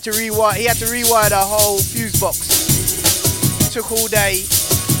 Had to rewire. He had to rewire the whole fuse box. Took all day.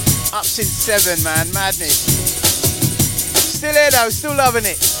 Up since 7, man. Madness. Still here though. Still loving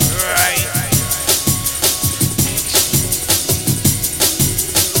it. Right.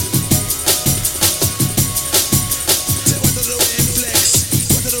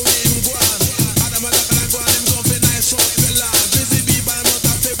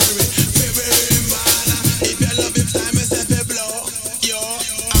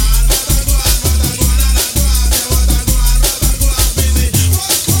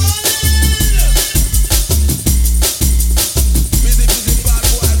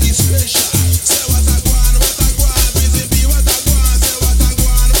 Special.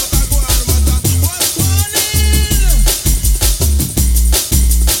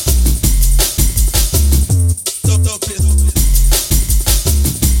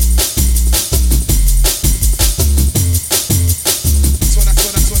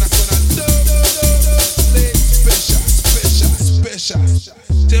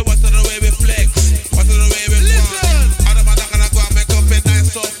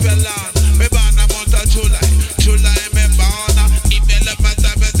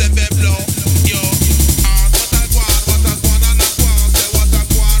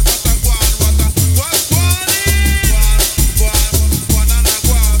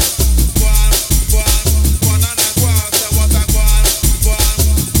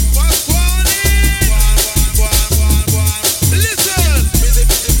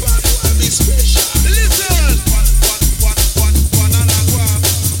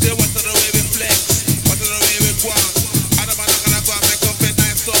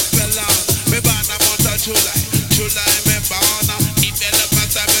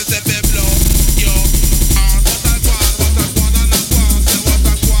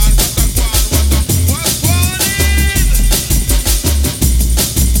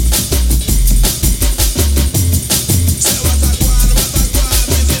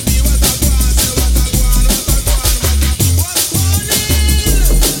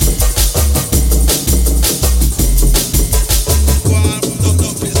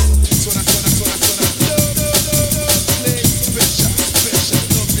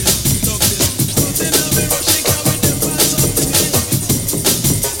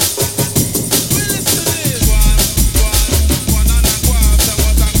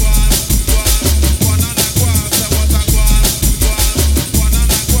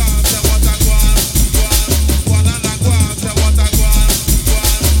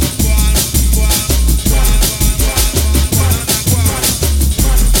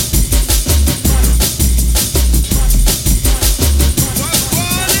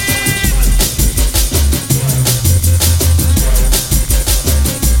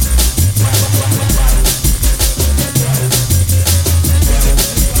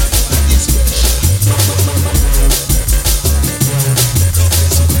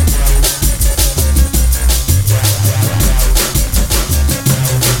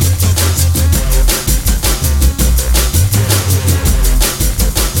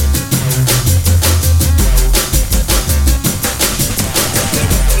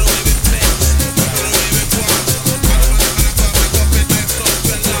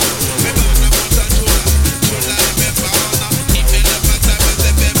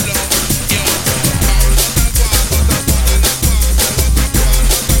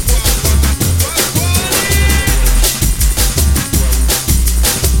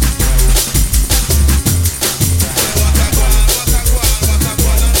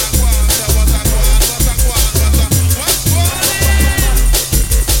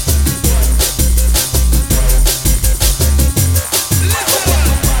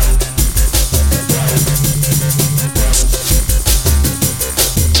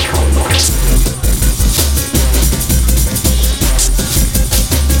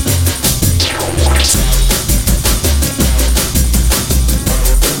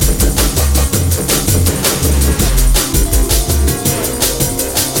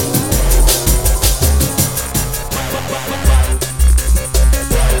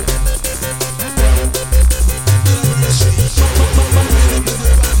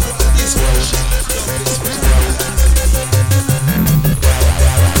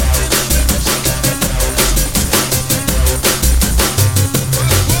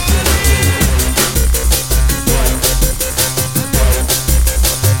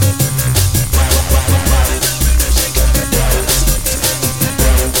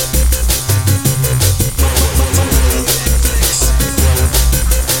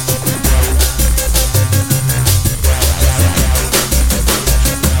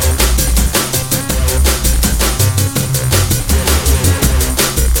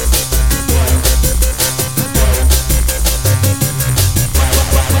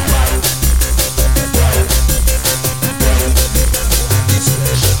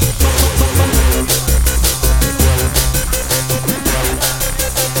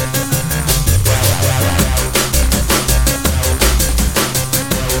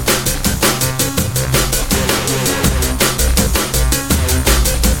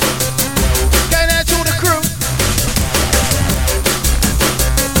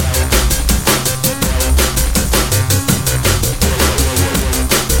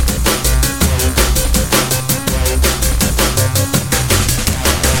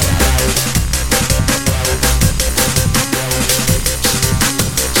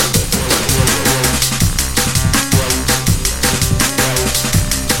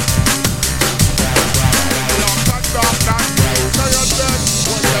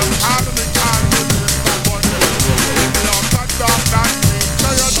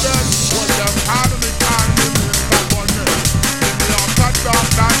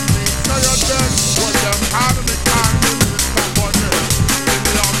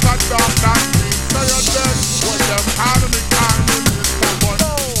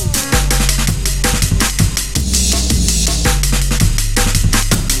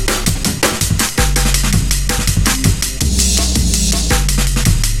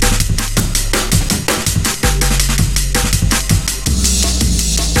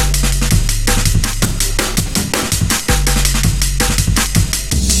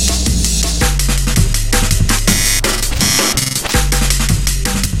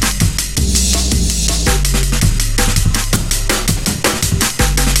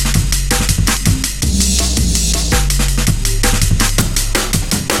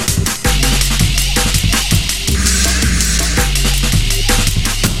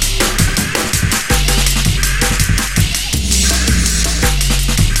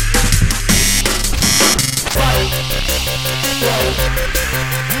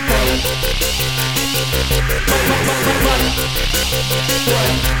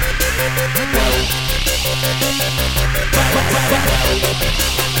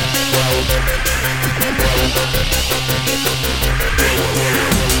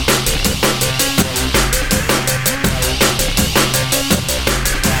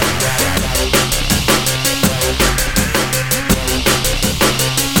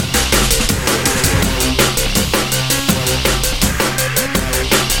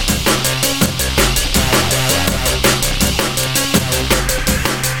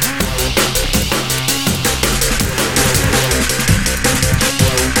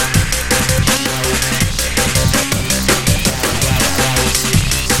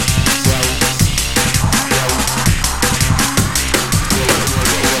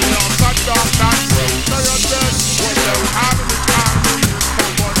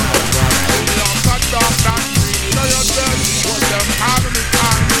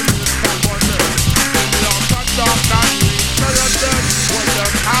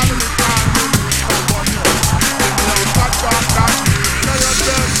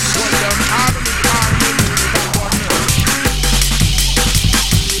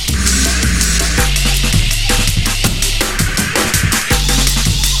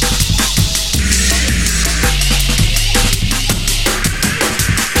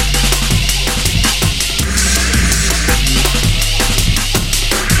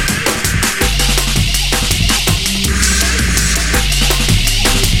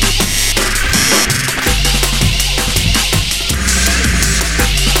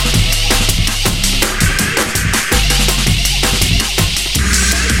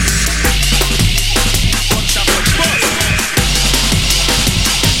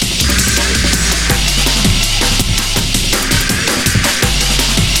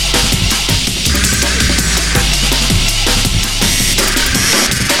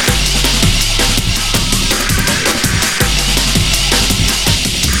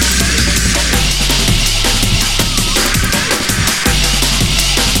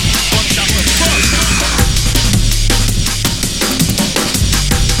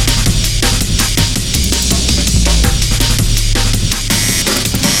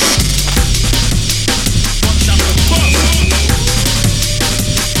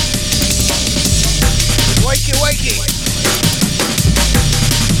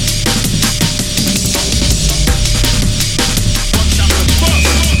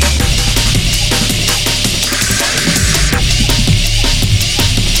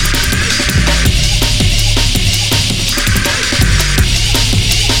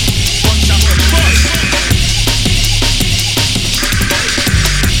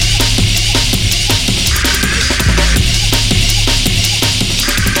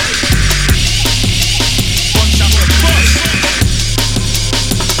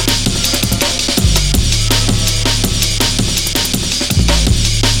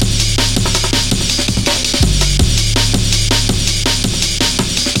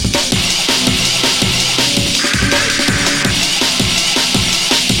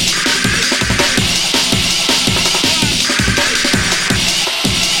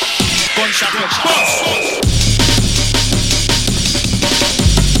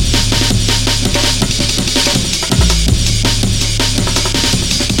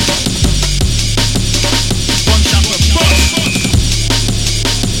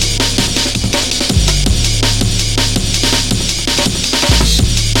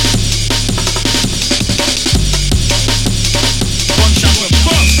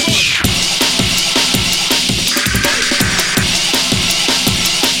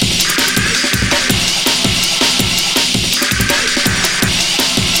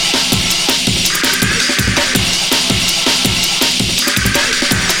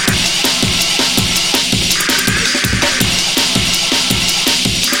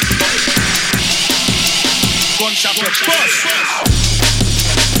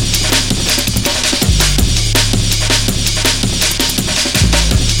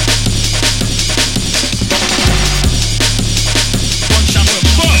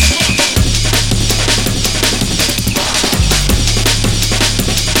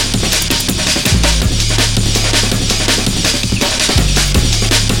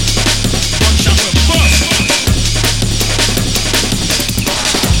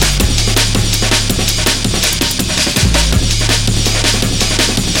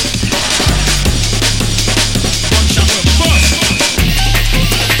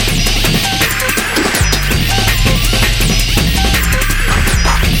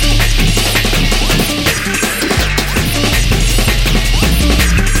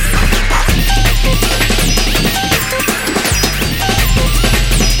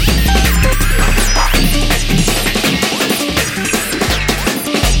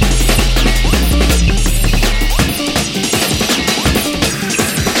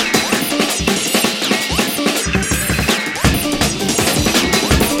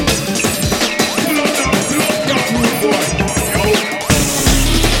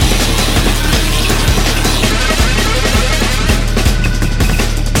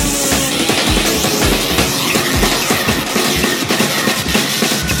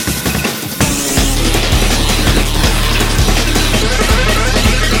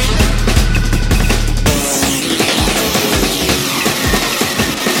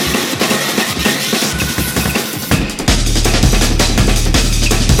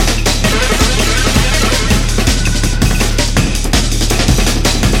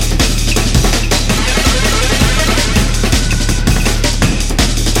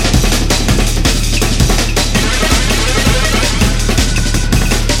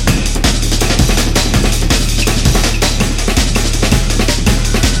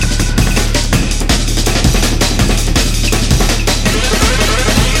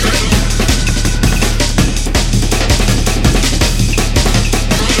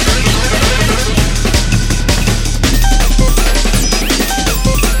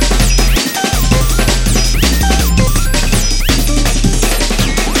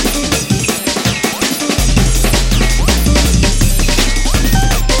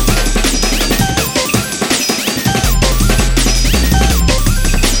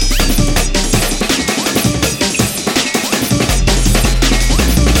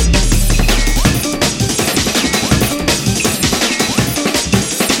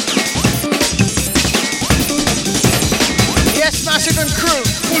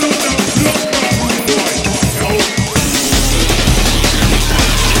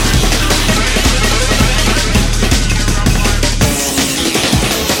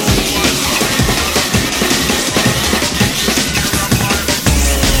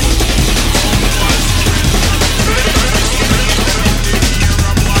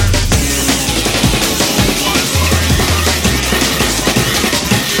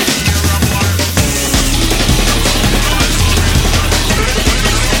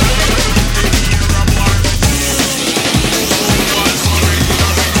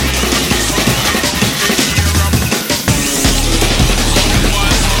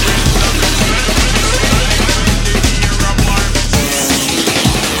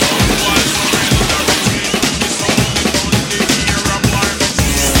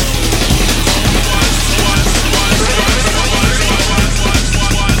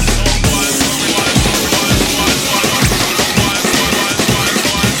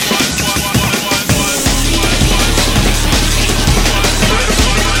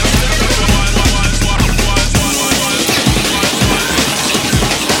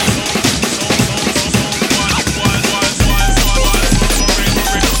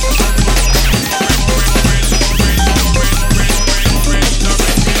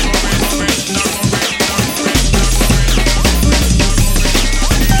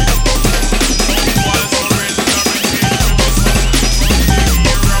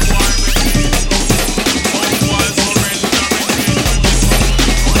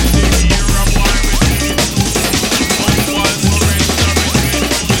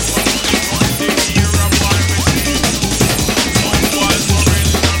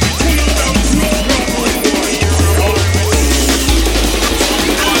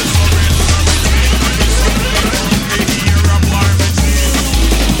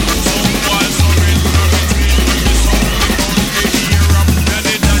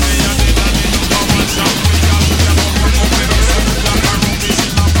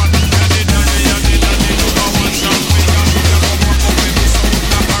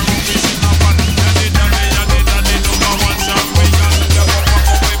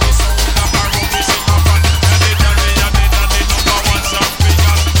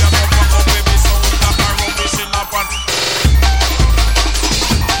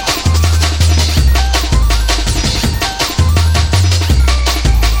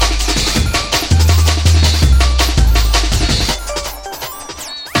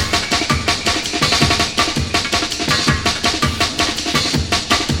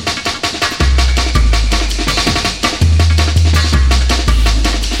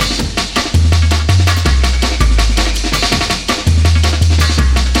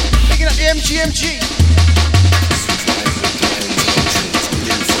 DMG.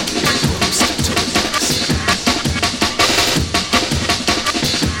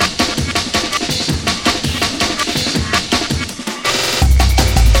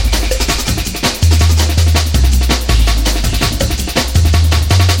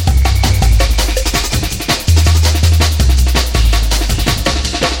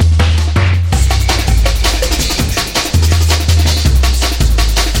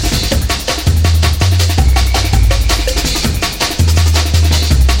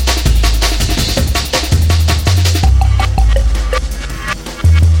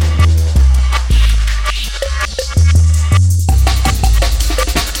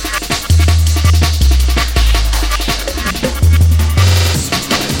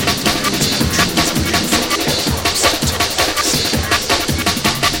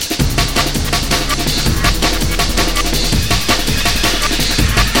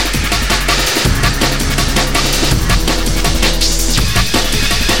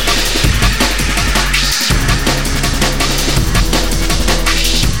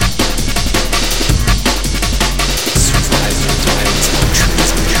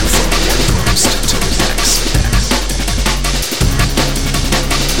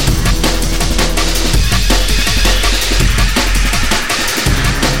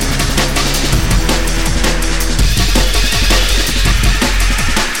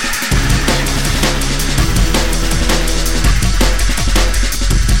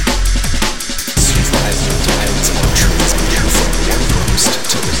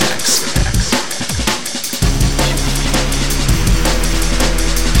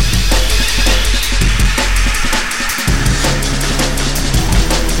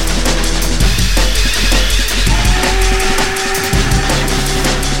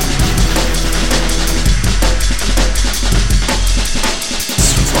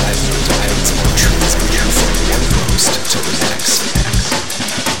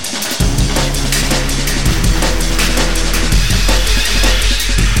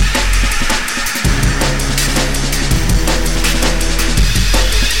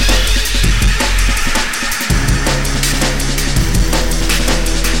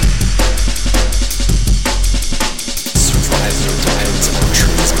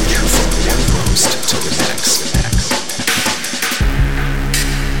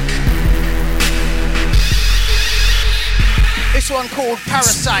 One called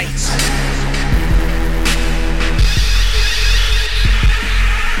Parasites.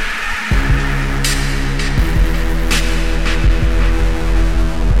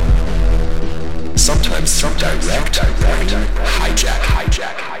 Sometimes direct, hijack.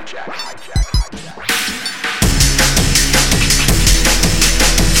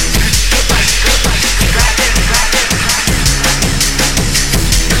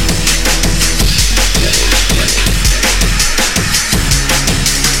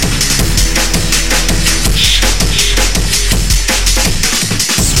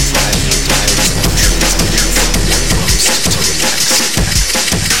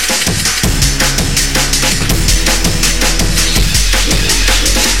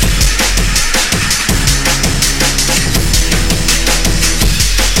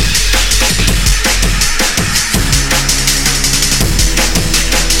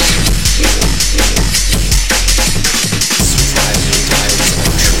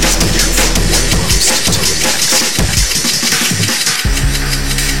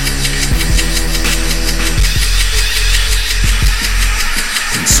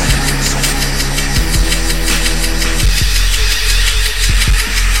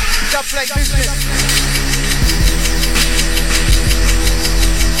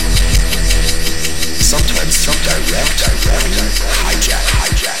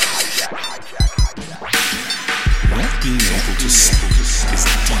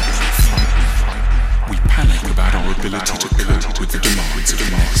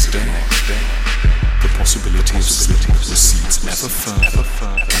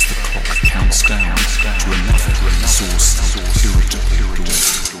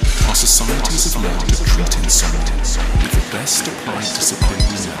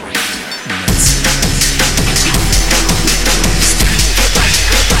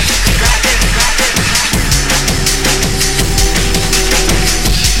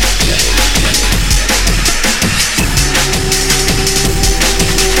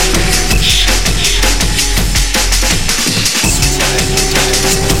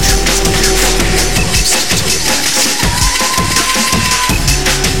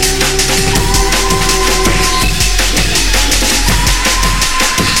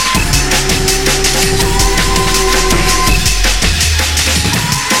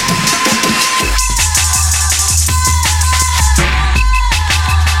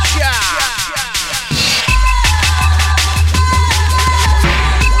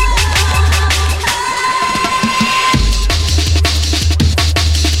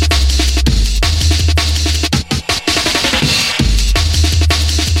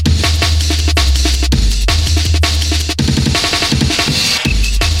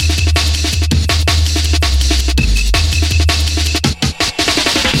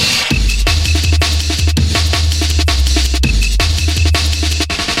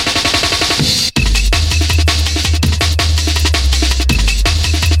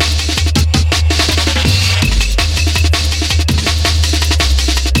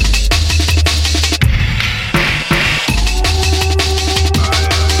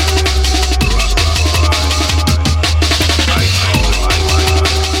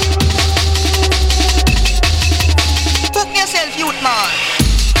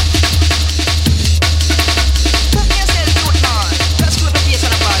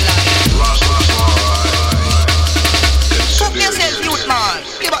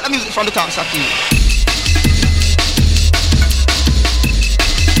 from the Talk Saki.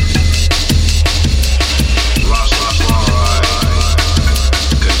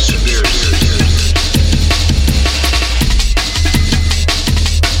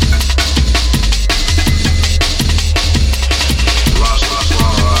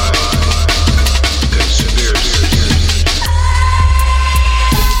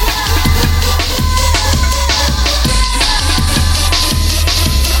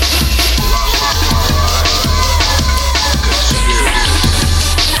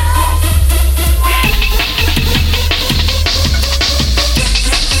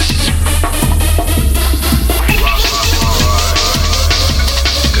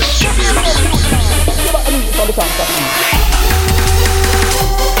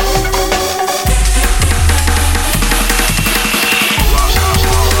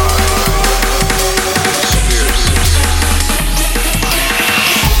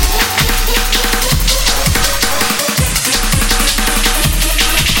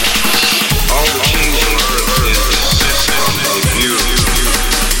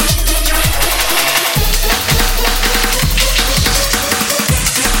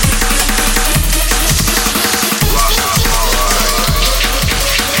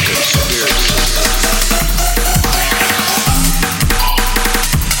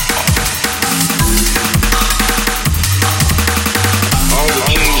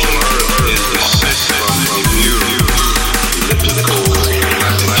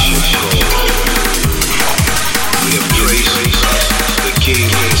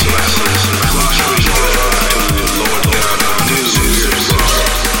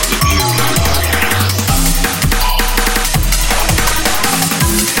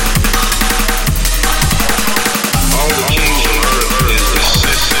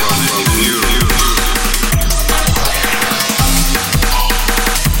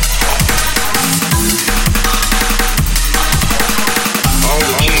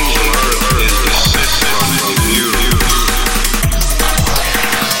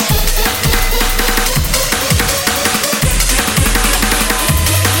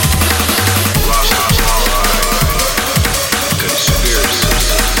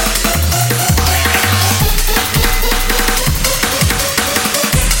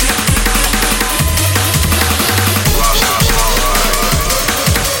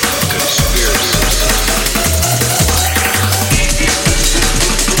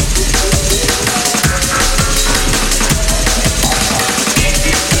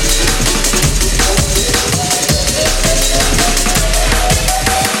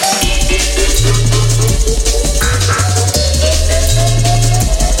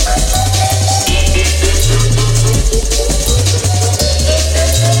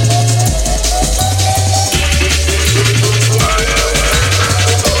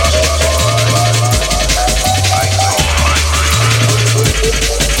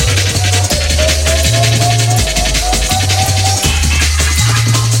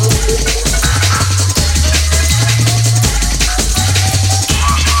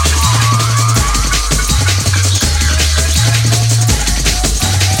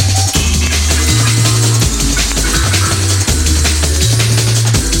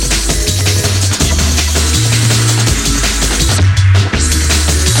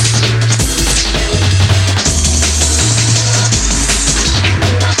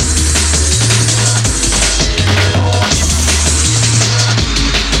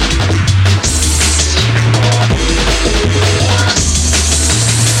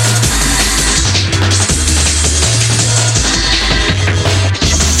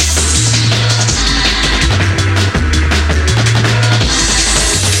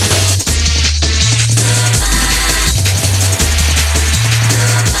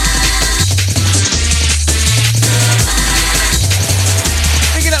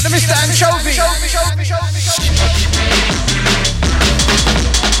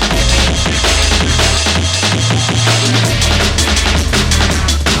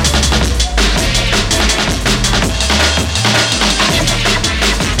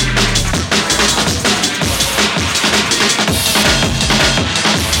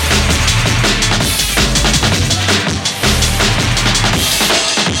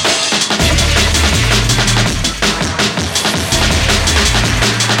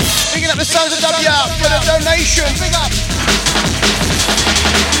 donation. Big up.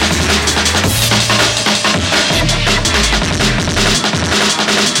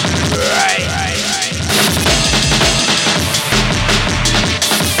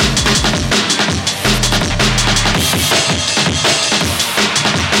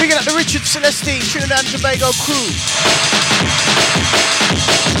 Celestine, Trinidad and Tobago crew.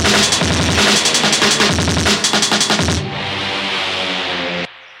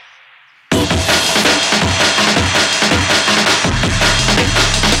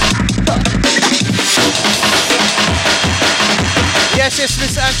 Yes,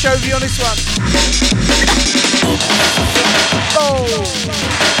 Mr. Anchovy on this one. Oh!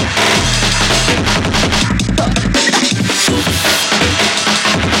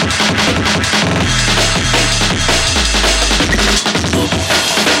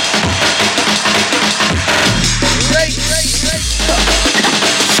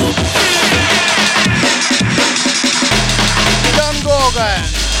 John Gorgon.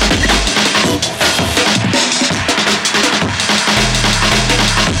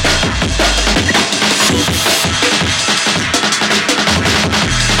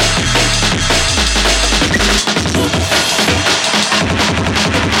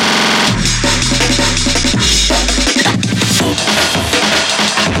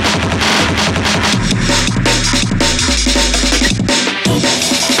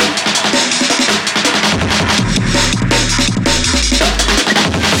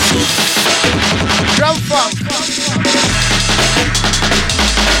 Drum funk.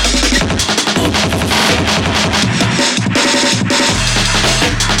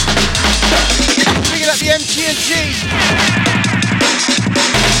 Picking up the MT&G.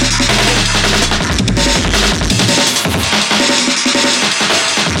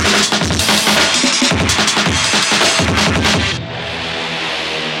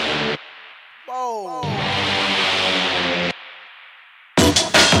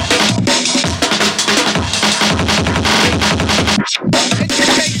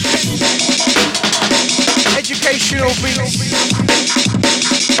 Educational beats.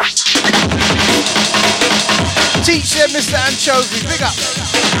 Teach them, Mr. Anchovy. Big up.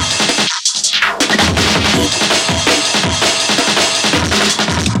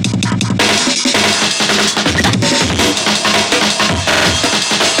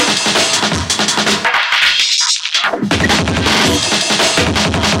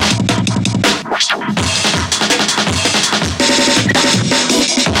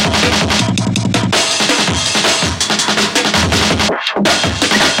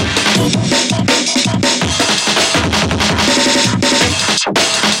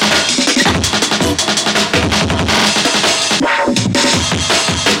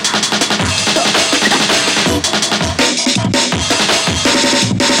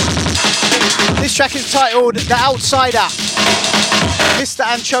 This track is titled The Outsider, Mr.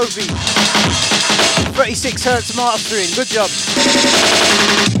 Anchovy, 36 Hertz mastering, good job.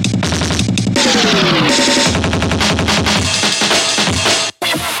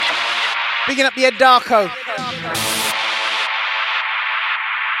 Picking up the Ed Darko.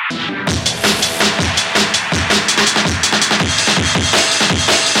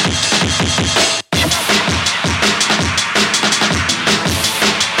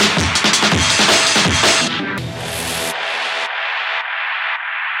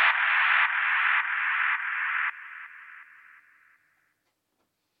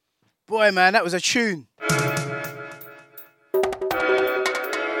 Boy, man, that was a tune.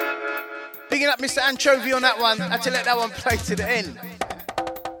 Bigging up Mr. Anchovy on that one. I had to let that one play to the end.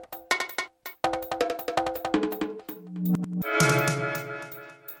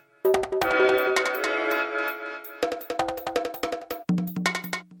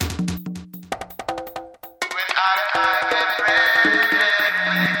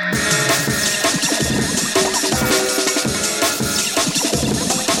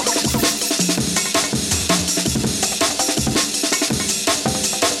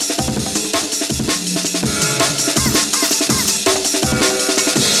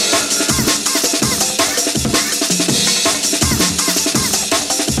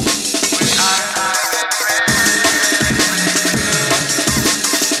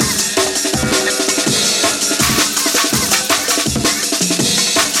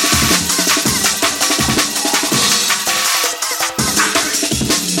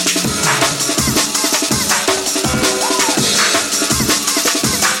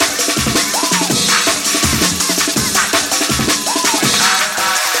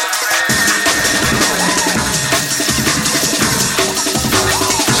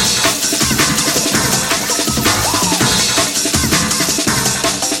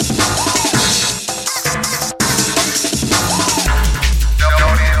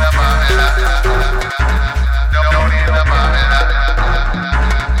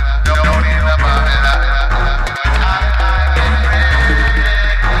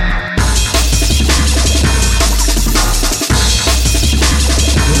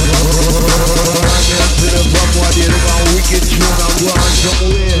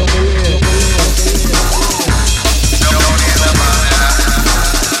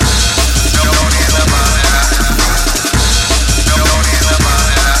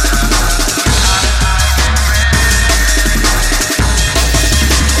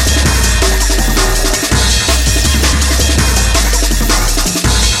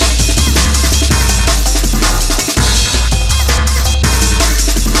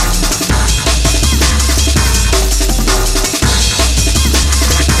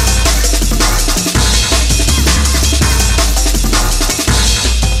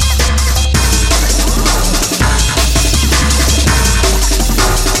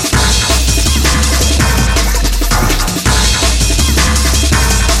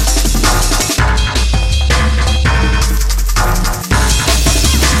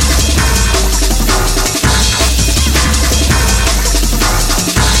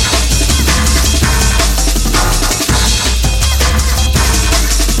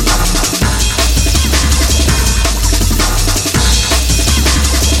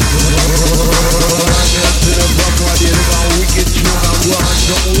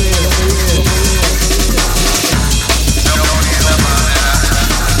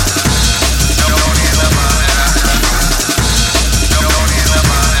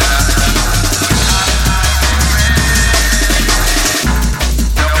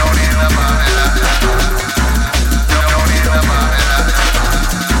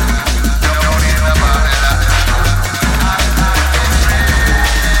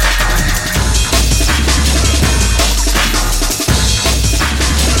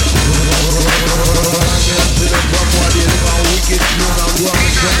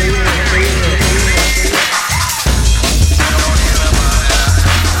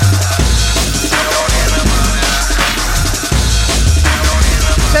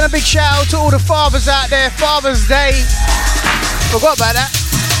 Big shout out to all the fathers out there. Father's Day. Forgot about that.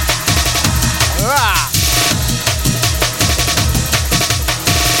 Rah.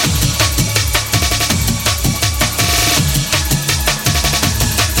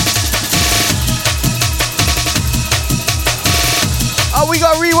 Oh, we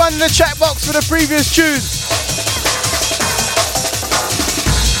got to rewind the chat box for the previous tunes.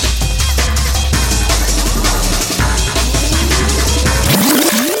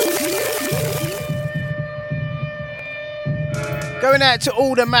 Going out to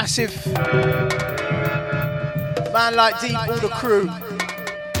all the massive man like Deep, all the crew.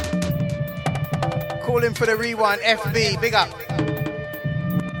 Calling for the rewind, FB, big up.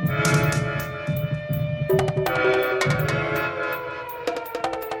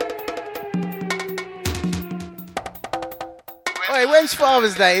 Wait, when's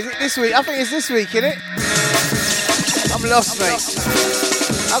Father's Day? Is it this week? I think it's this week, isn't it? I'm lost, mate.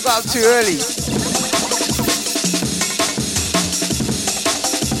 I got up too early.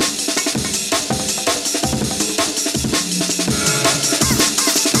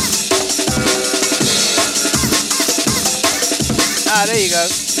 Ah, there you go.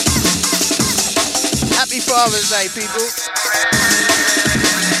 Happy Father's Day, people.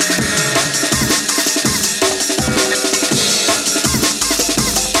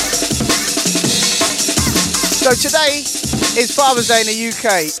 So today is Father's Day in the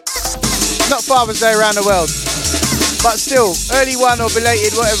UK. Not Father's Day around the world. But still, early one or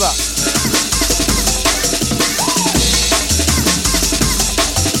belated, whatever.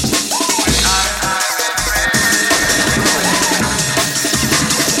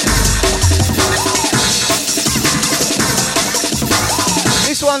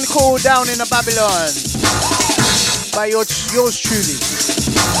 This one called Down in the Babylon by yours truly.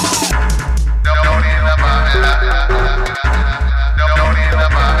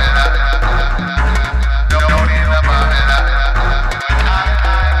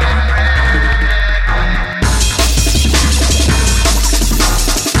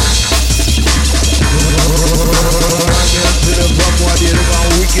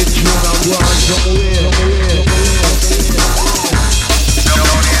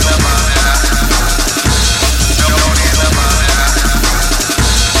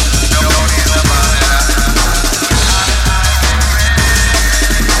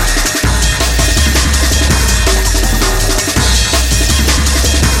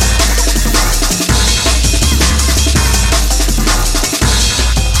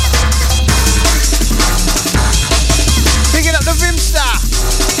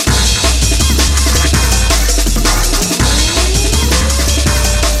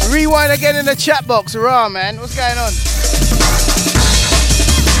 Again in the chat box, raw man. What's going on?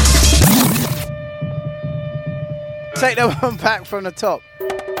 Take the one back from the top.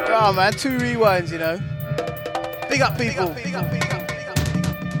 Raw man, 2 rewinds, you know. Big up people.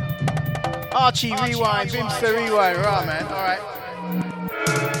 Archie rewind, Bimster rewind, raw man. Alright.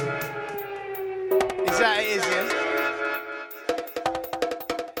 Is that it is, yeah?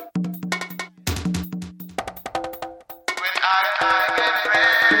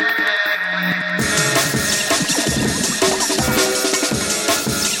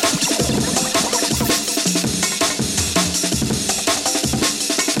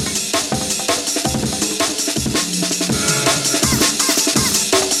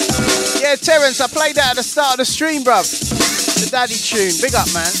 Terence, I played that at the start of the stream, bruv. The daddy tune. Big up,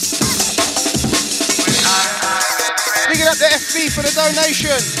 man. Bigging up the FB for the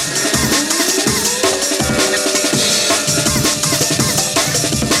donation.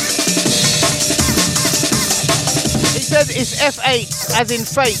 He says it's F8, as in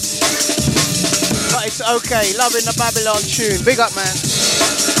fate. But it's okay. Loving the Babylon tune. Big up, man.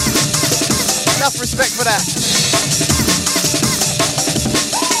 Enough respect for that.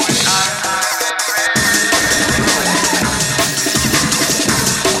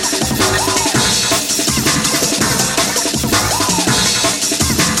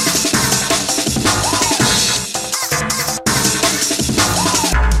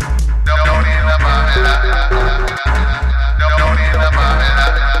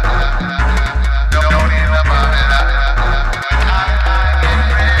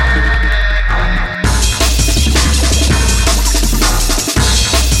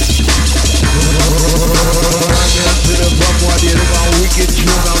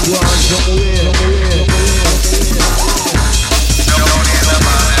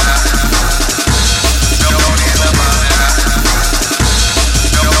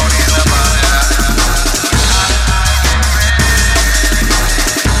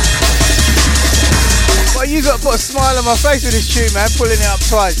 You got to put a smile on my face with this tune, man. Pulling it up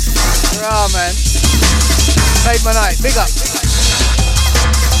twice. Rah, man. Made my night. Big up.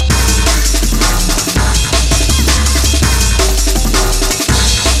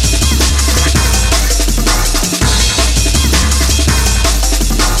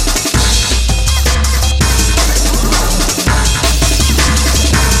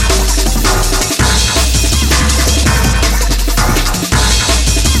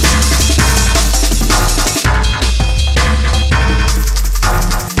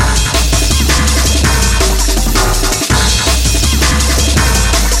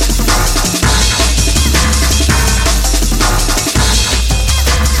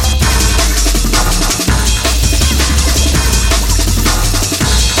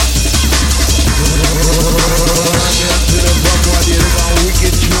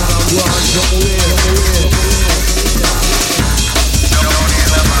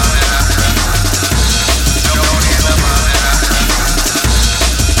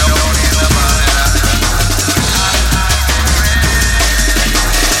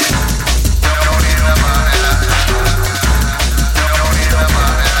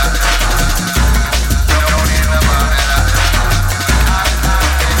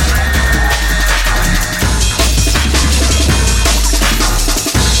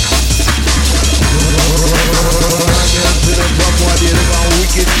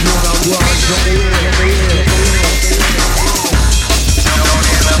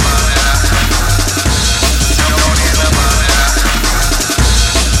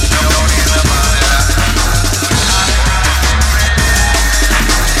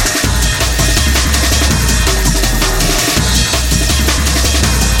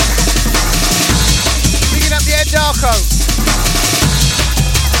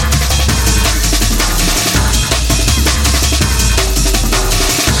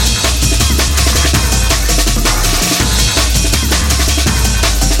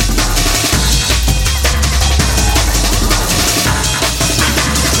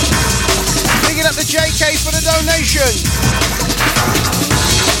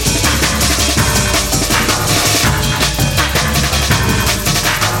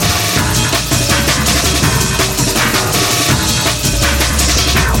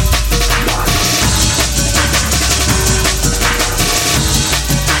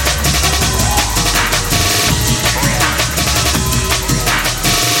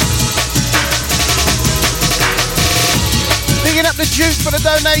 For the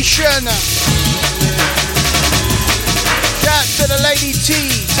donation. Shout to the Lady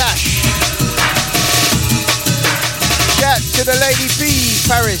T, Tash. Shout to the Lady B,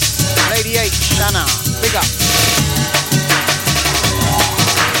 Paris. Lady H, Shanna. Big up.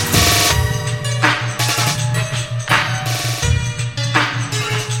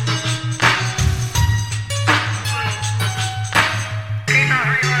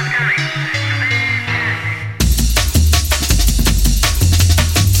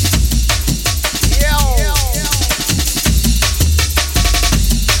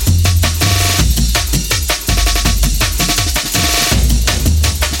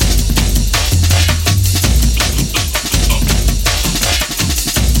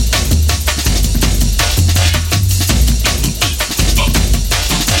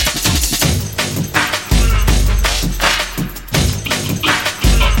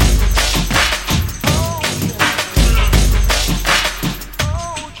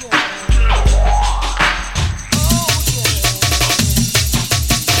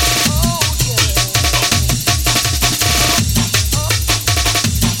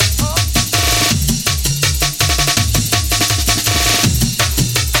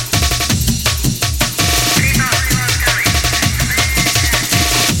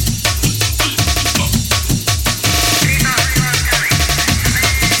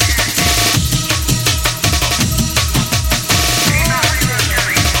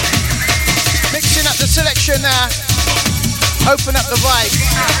 Open up the vibe.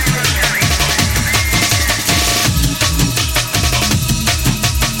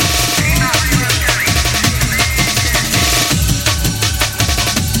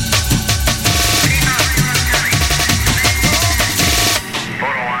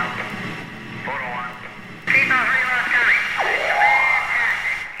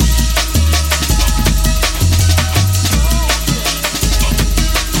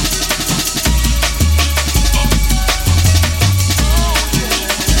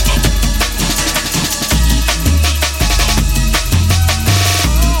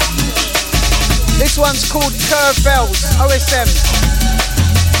 One's called Curve Bells, OSM.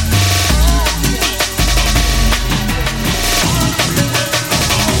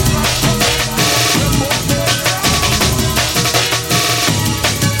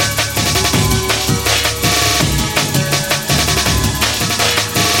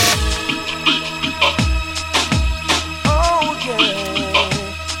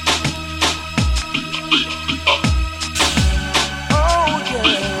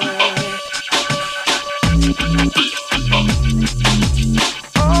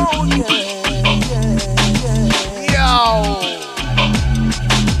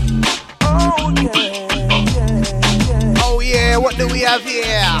 What do we have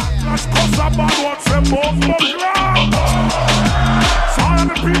here?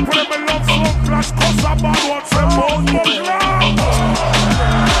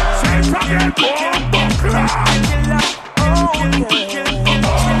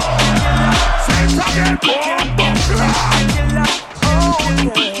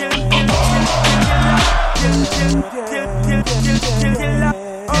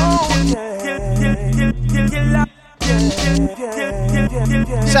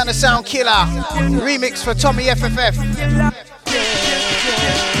 Sound of Sound Killer remix for Tommy FFF.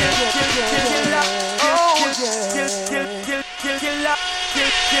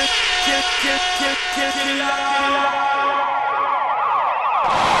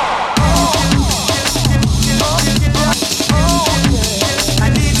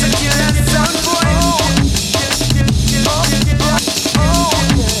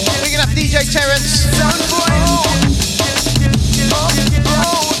 Picking up DJ Terrence.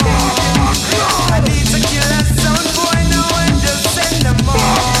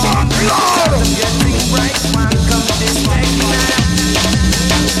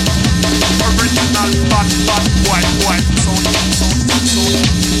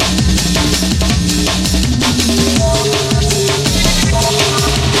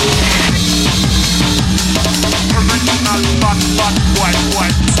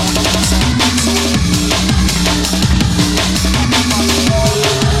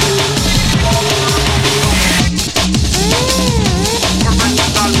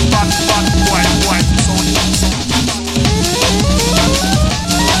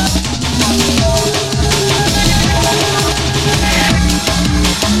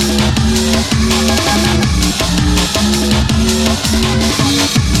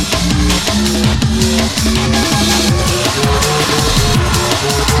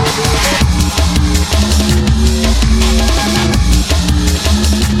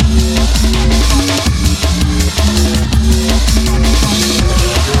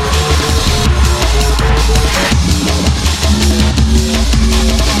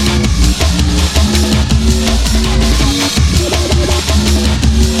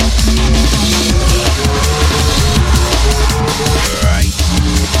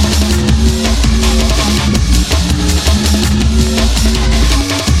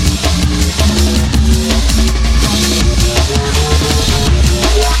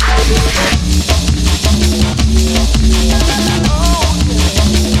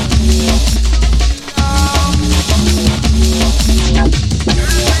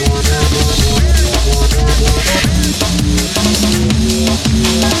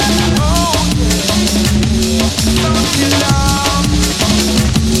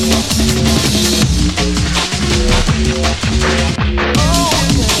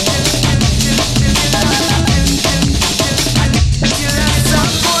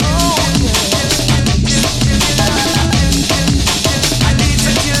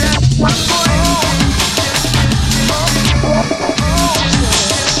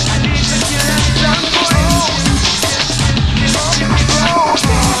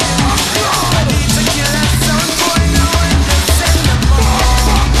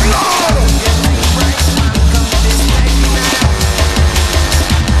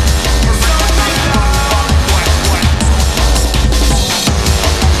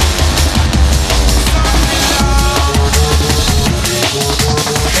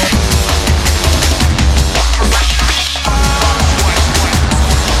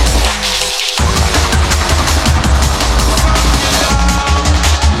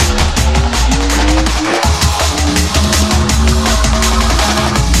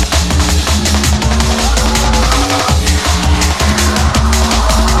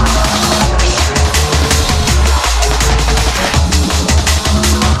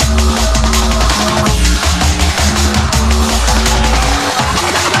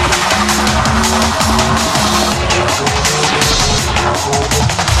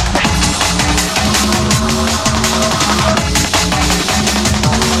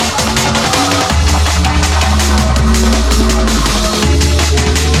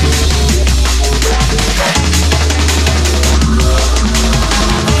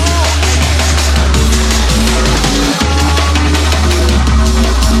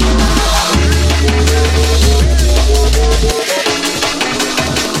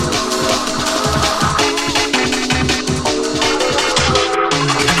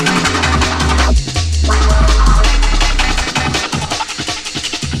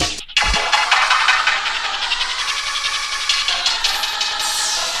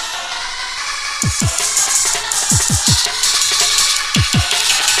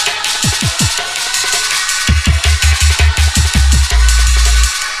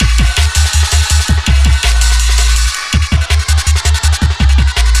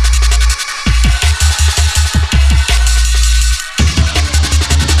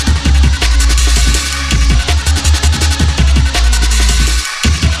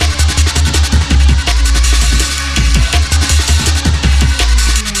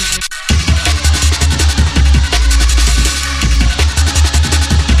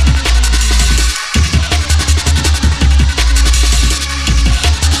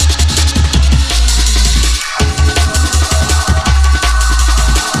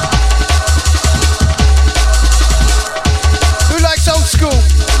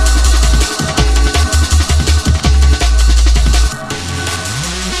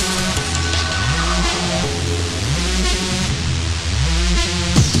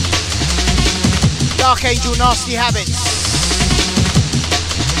 Archangel, Nasty Habits.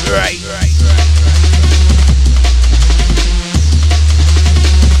 Right.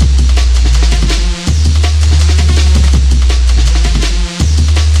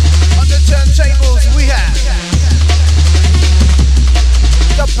 On the turntables we have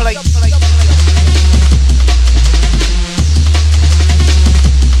the plate.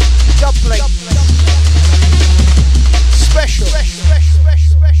 The plate. Special.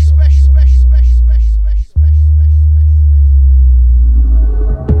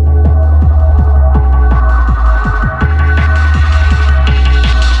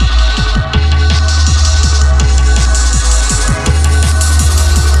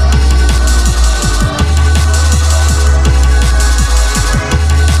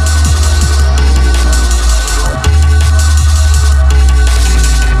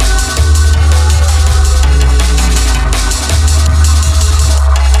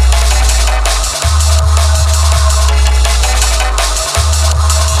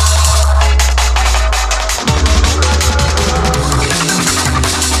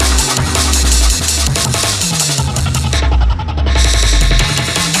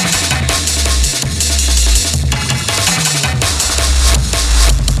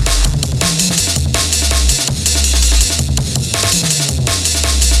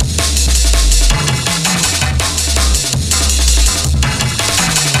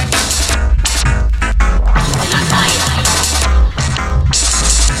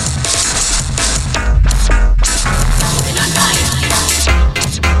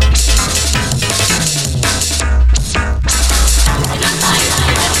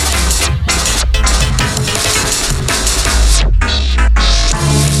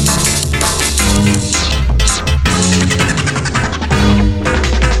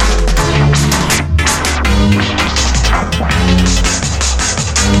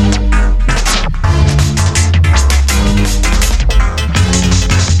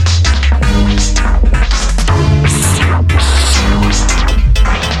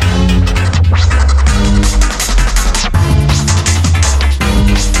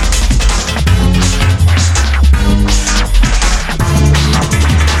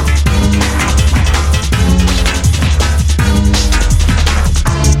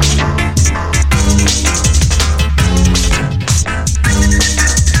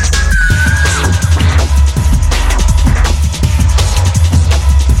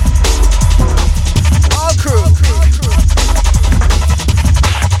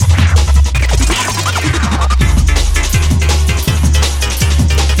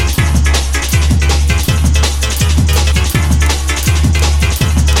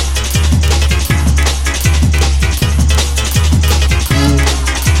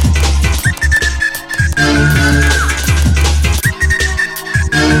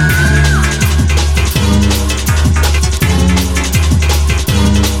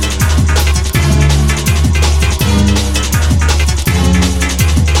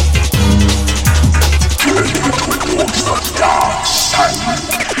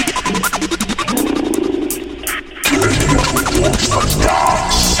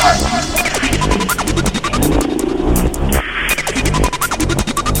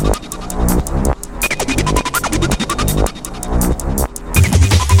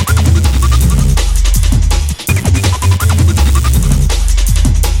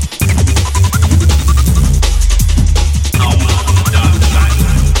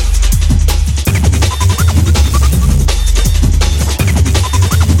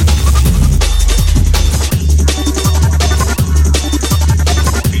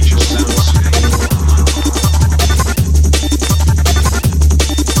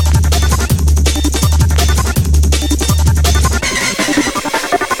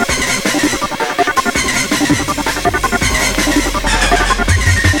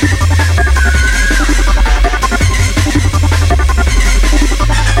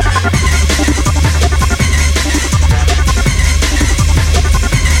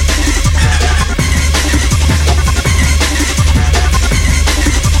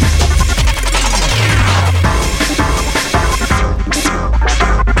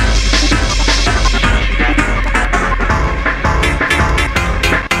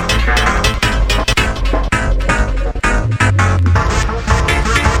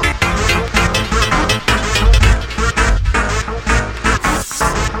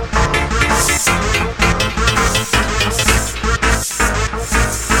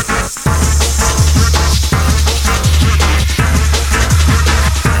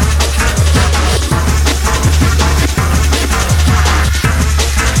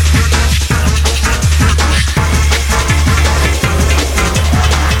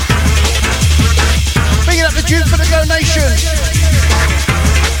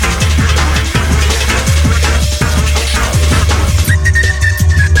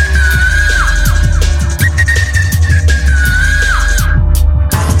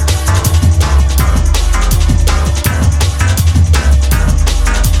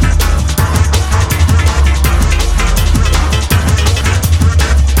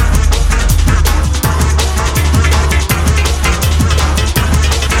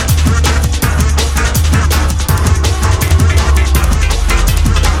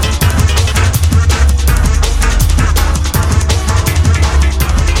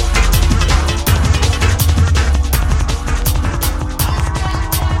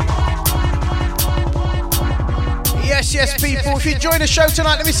 if you enjoy the show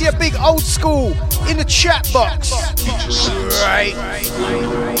tonight, let me see a big old school in the chat box. Right.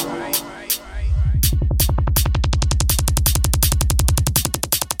 Yeah.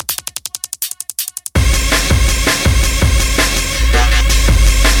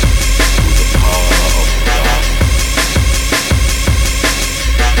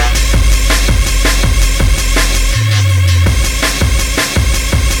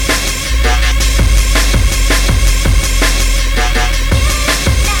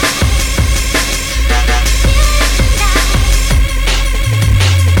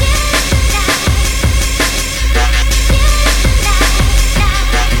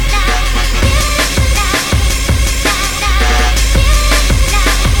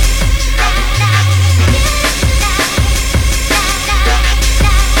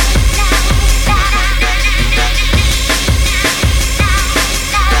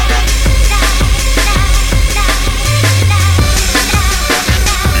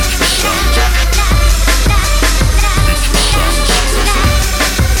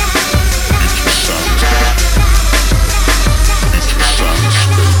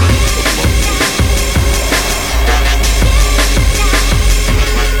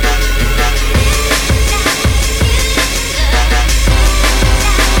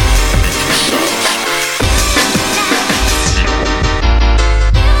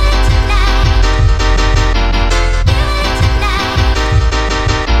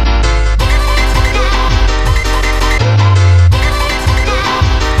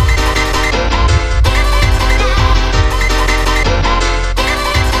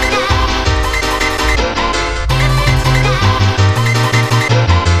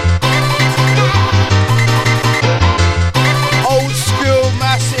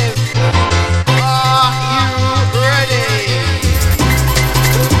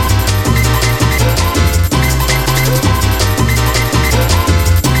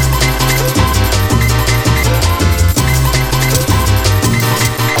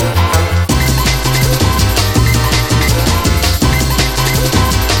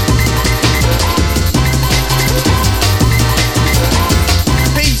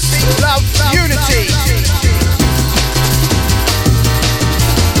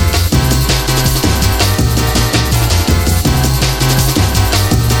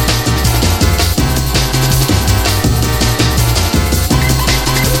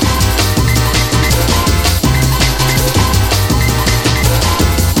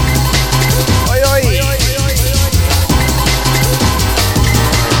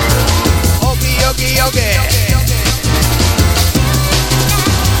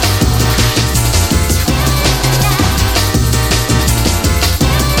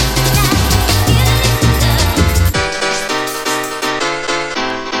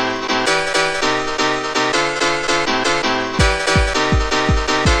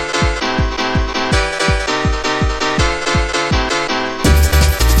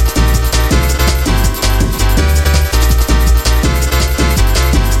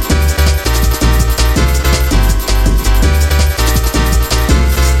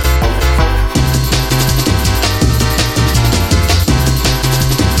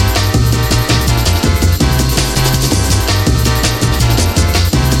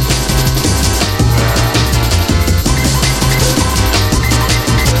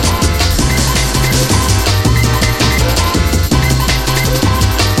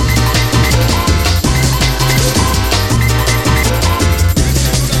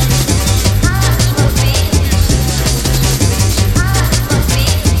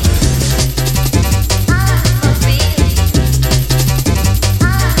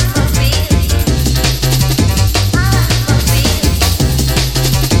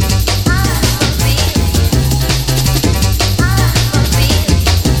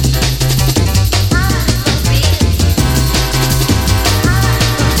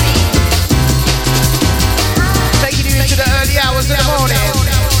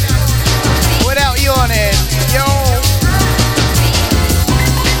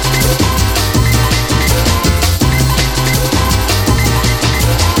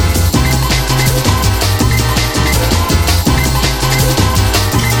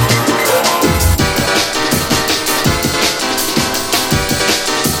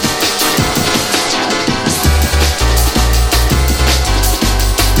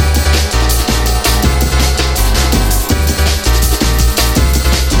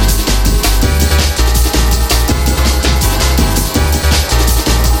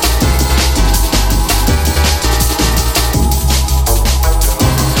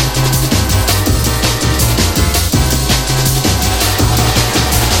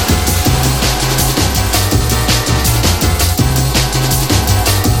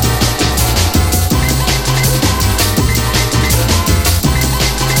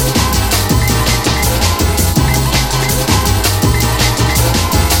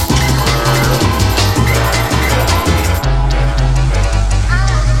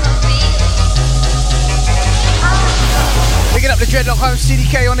 Dreadlock Holmes,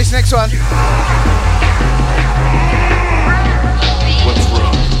 CDK on this next one. What's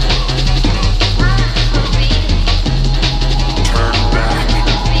wrong? Turn back.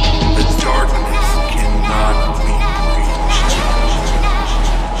 The darkness cannot be reached.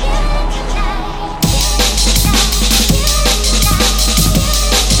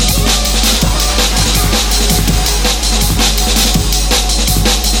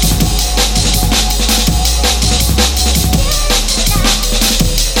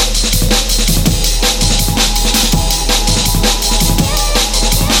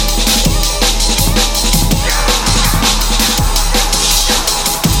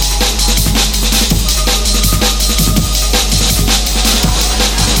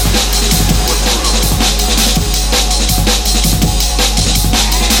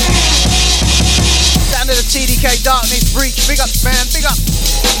 TDK Darkness Breach, big up man, big up.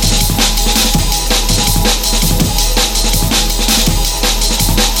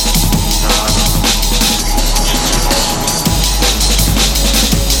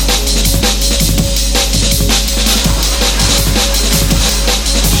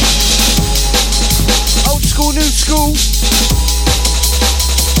 Old school, new school,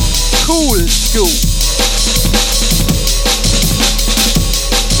 cool school.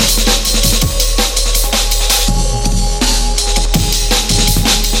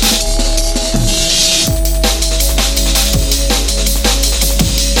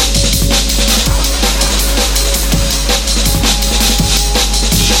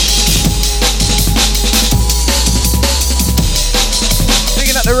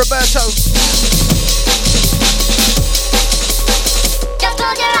 Roberto. Just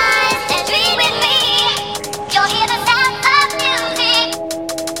close your eyes and dream with me. You'll hear the sound of music.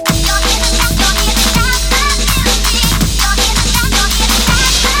 You'll hear the sound, you'll hear the sound of music. You'll hear the sound,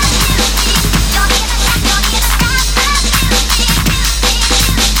 you'll hear the sound of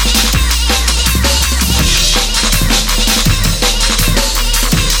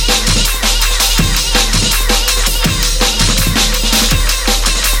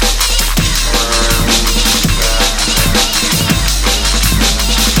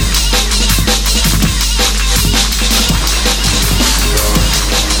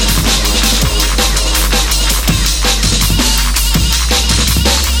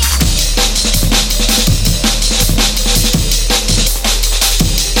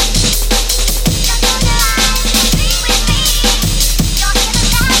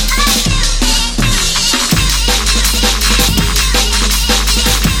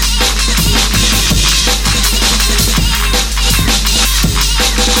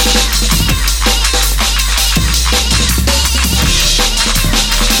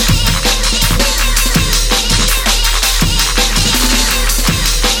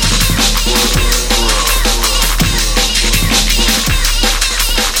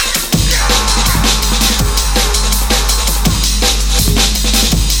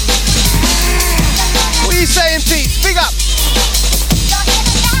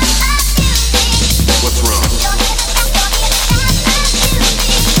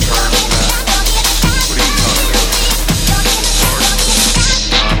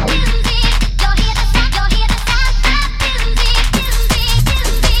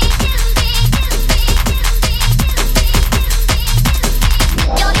hear the sound,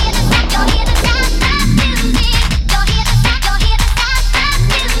 you'll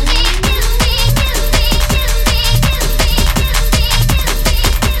hear the sound of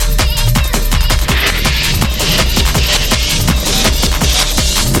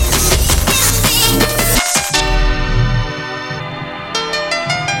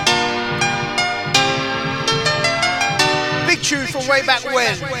way back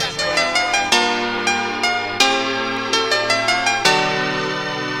when.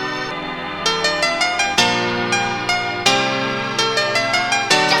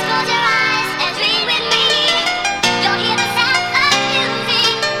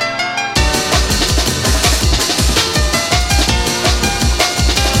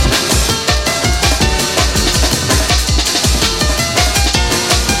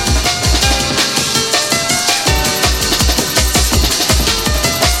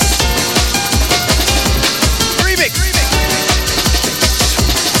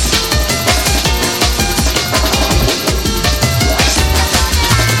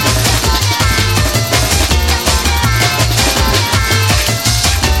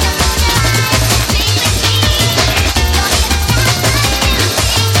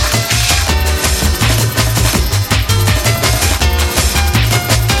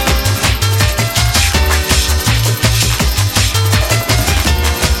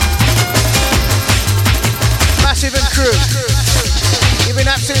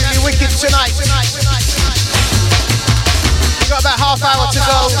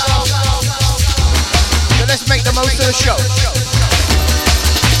 most of the show.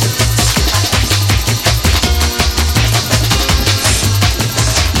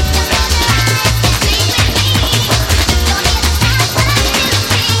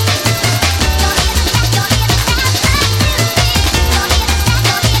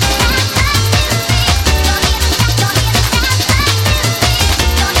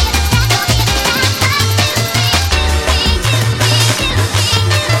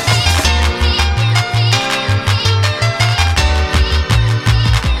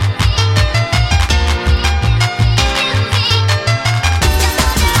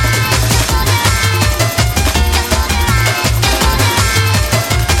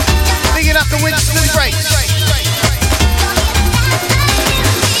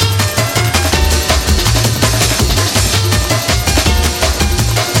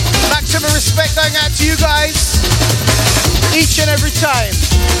 Each and every time.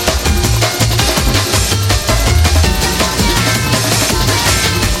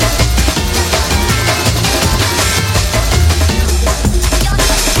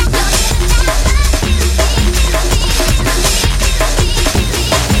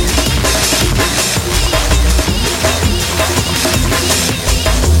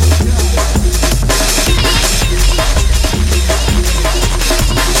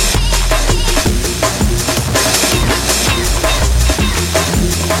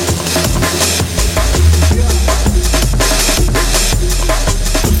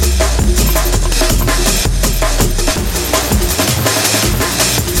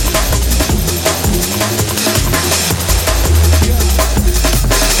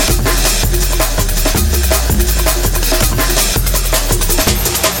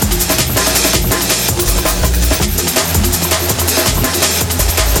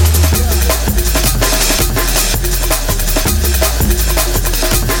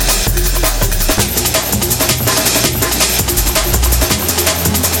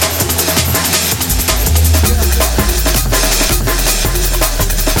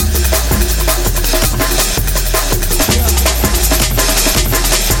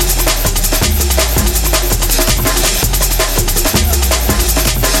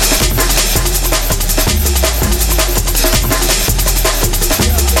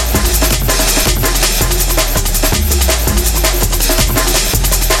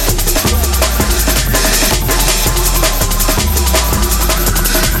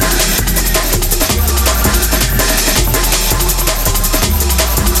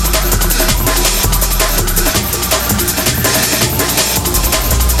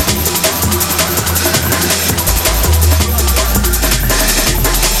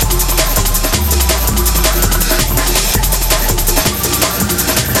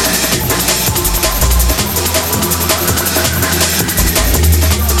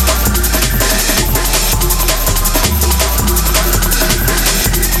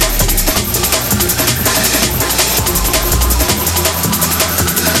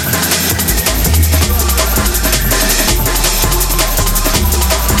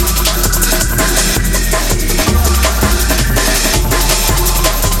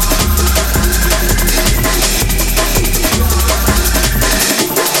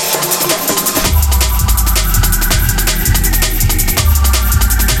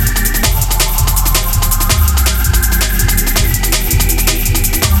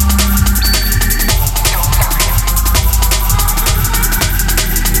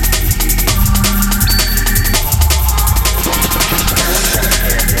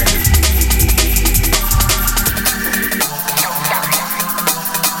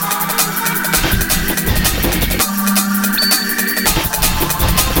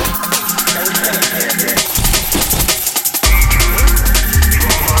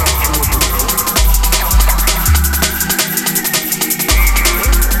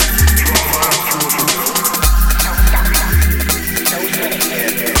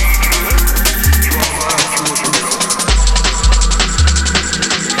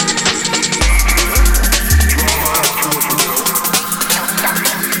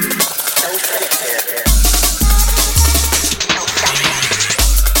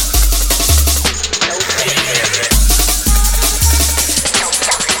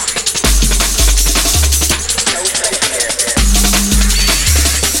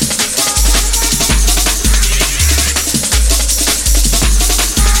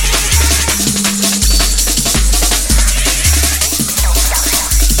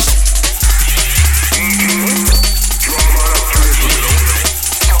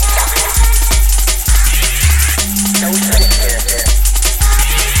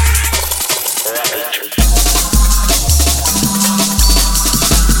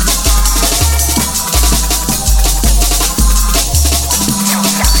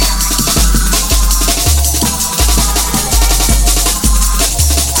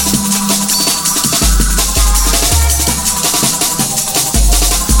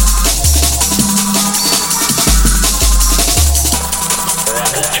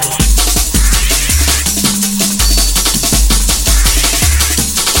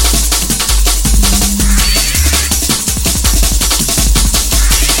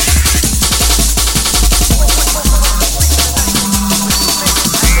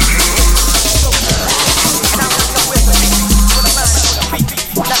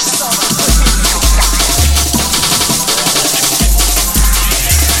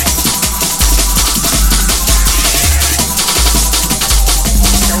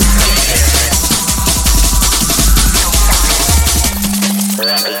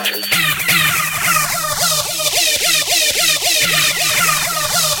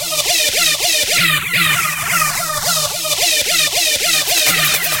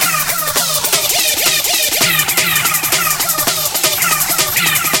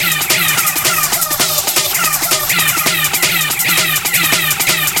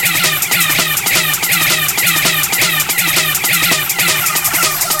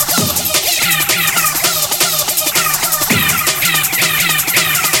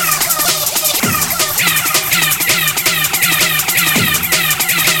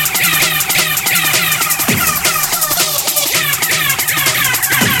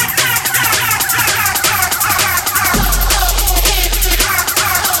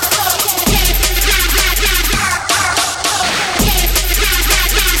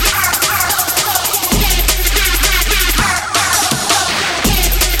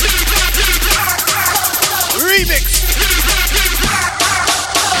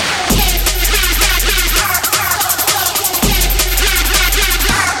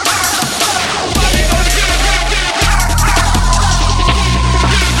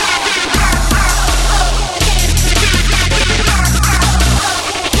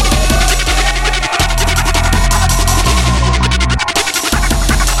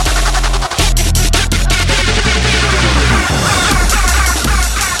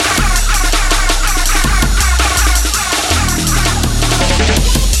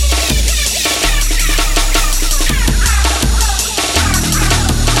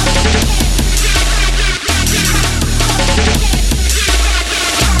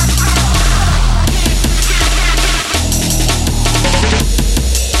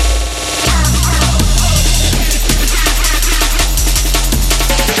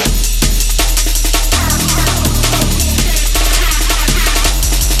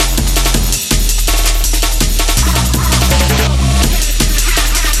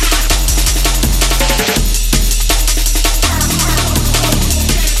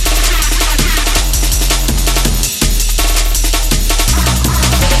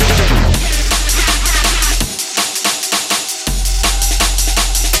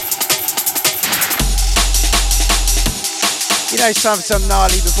 It's time for some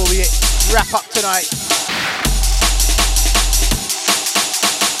gnarly before we wrap up tonight.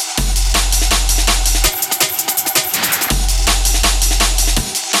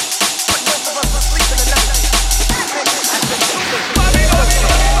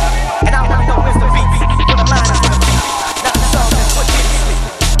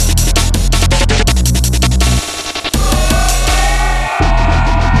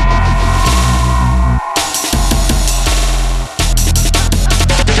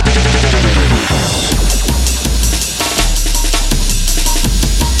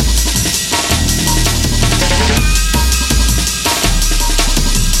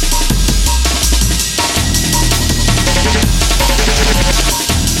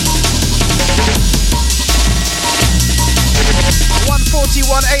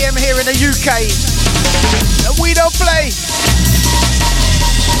 AM here in the UK, and we don't play.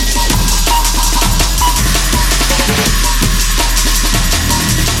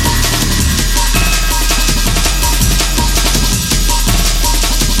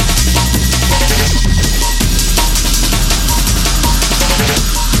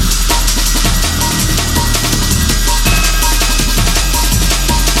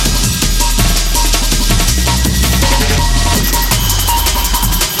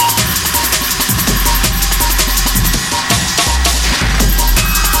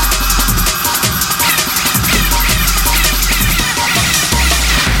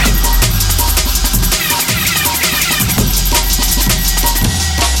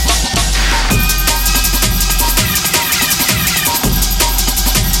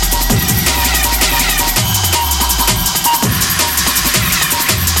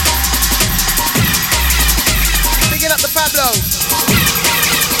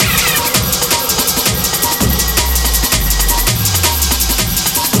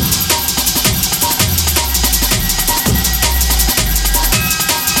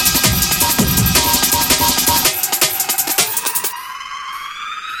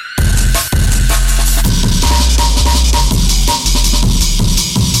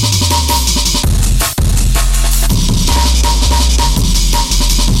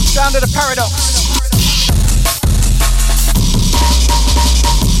 Paradox.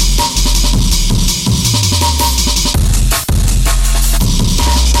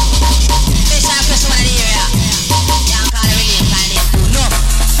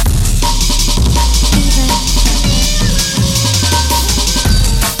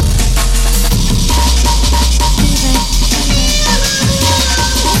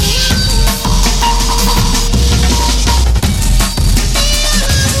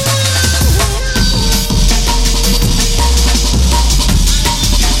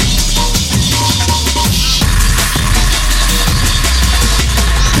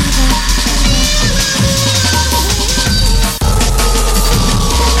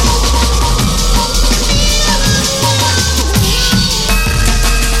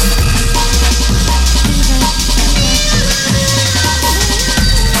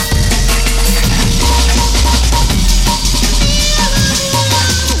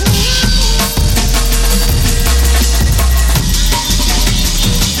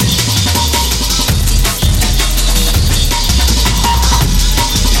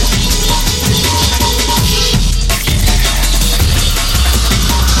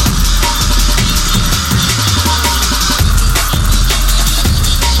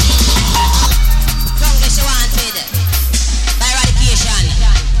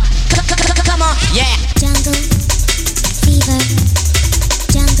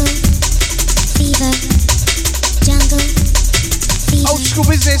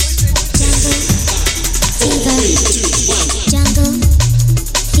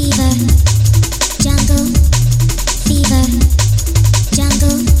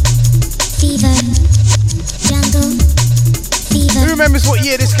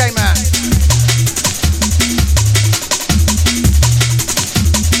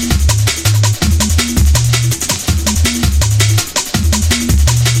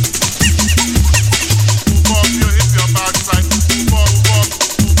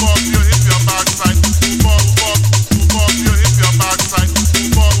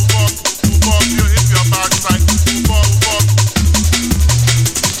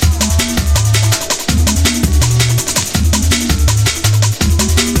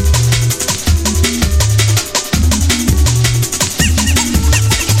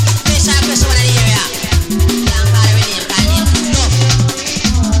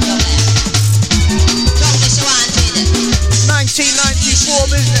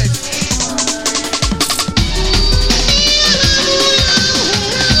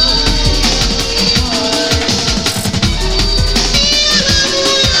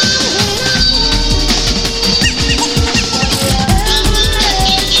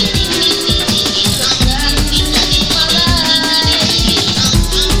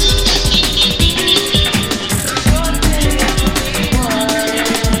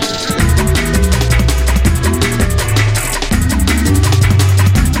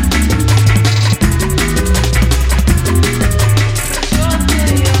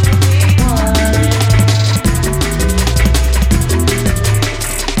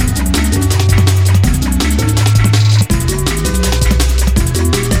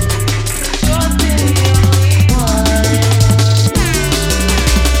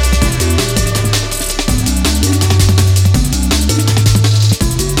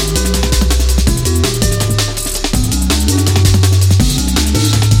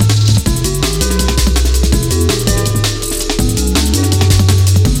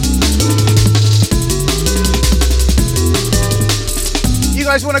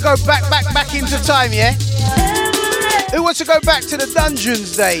 Back into time, yeah? Who wants to go back to the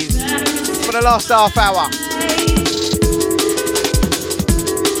Dungeons days for the last half hour?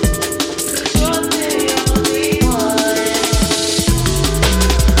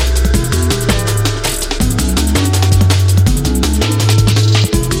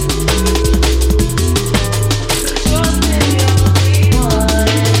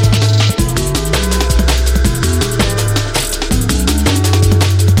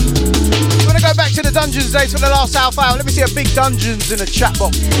 Dungeons days for the last half hour. Let me see a big Dungeons in the chat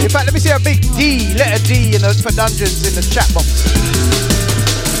box. In fact, let me see a big D, letter D for Dungeons in the chat box.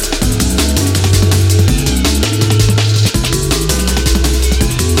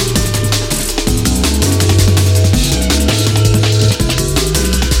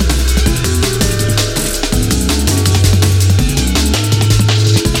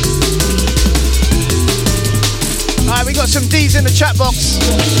 Alright, we got some D's in the chat box.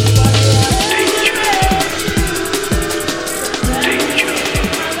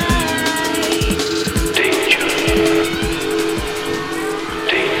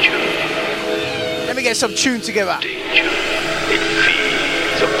 Get some tune together. Danger. It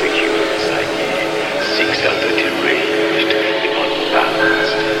feeds up the humans.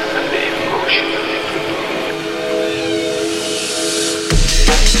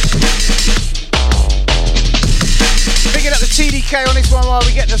 UK on this one while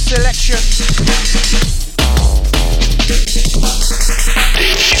we get the selection.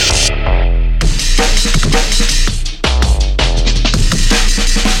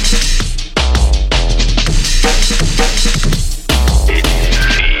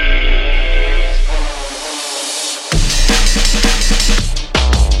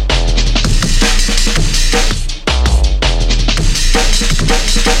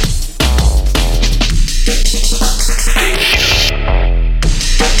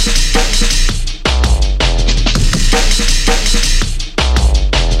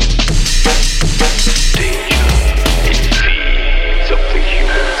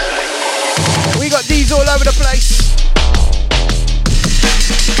 All over the place.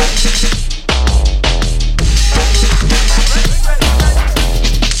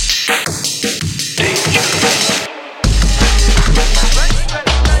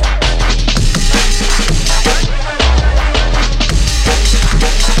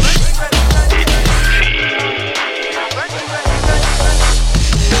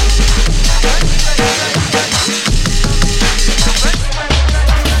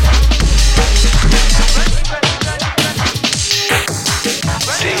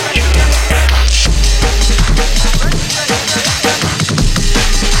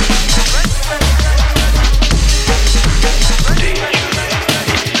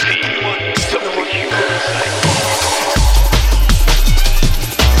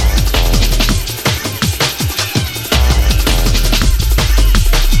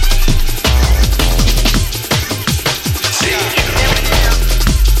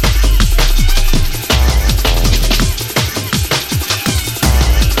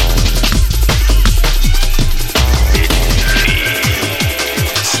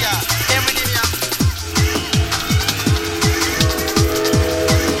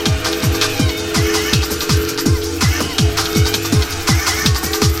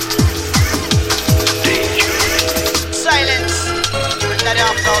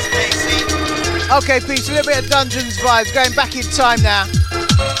 Okay, peace, a little bit of Dungeons vibes, going back in time now.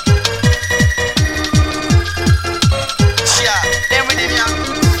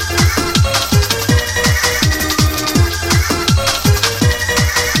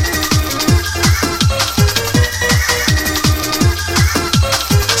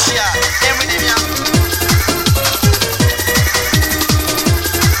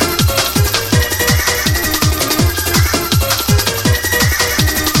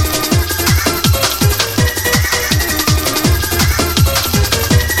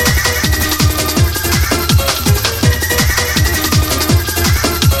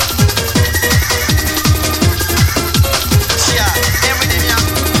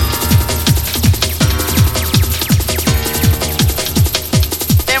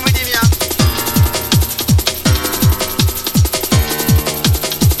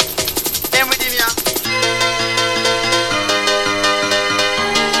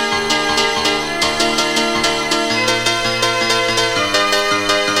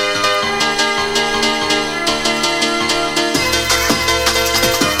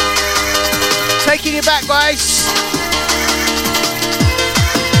 Taking you back, guys.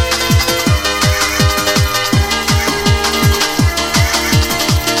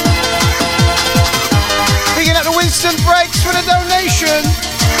 Picking up the Winston Breaks for the donation.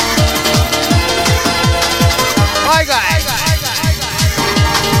 Hi, guys.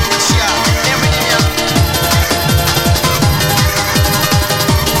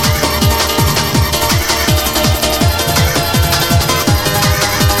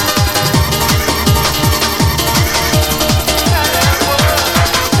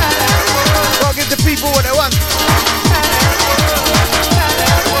 People what they want.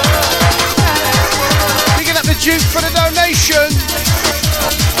 Picking up the Duke for the donation.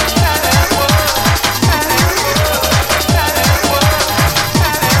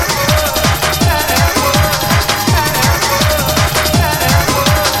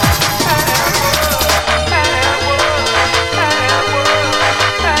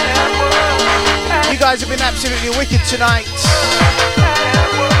 You guys have been absolutely wicked tonight.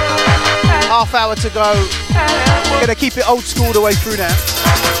 Half hour to go. Gonna keep it old school the way through now.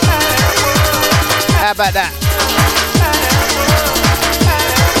 How about that?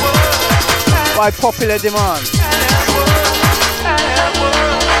 By popular demand.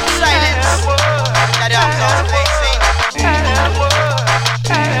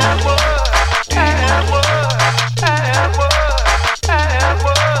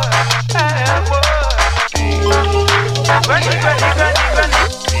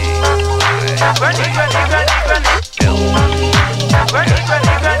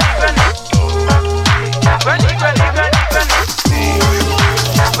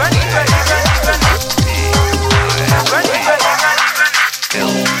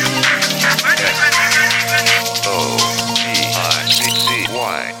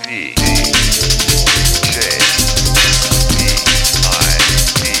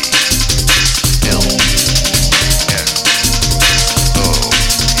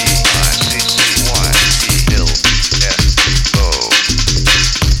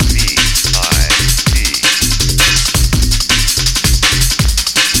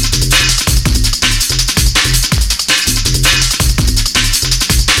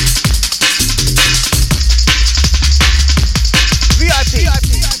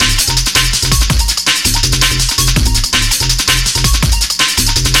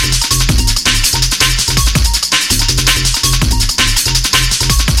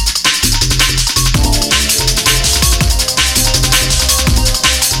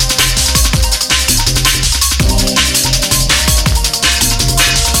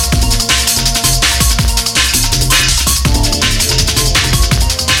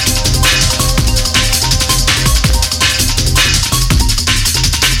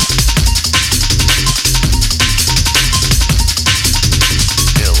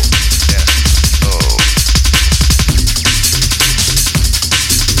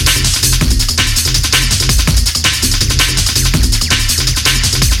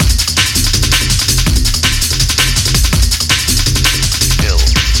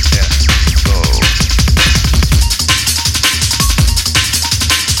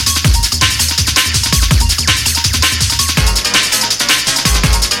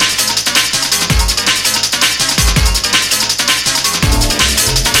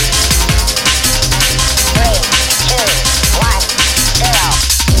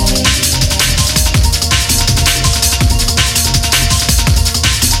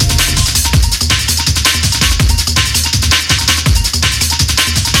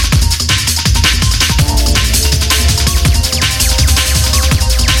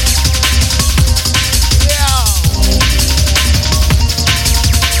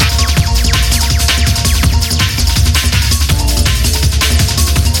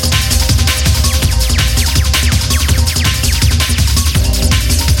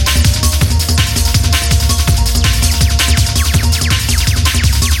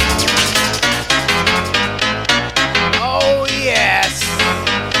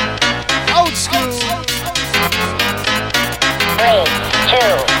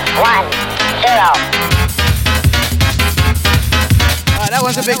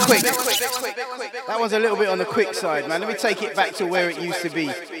 one's a bit quick. That one's a little bit on the quick side, man. Let me take it back to where it used to be,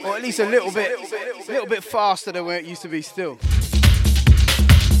 or at least a little bit faster than where it used to be still.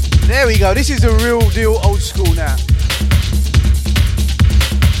 There we go. This is the real deal old school now.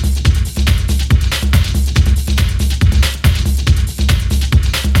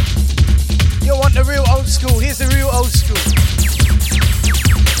 You want the real old school? Here's the real old school.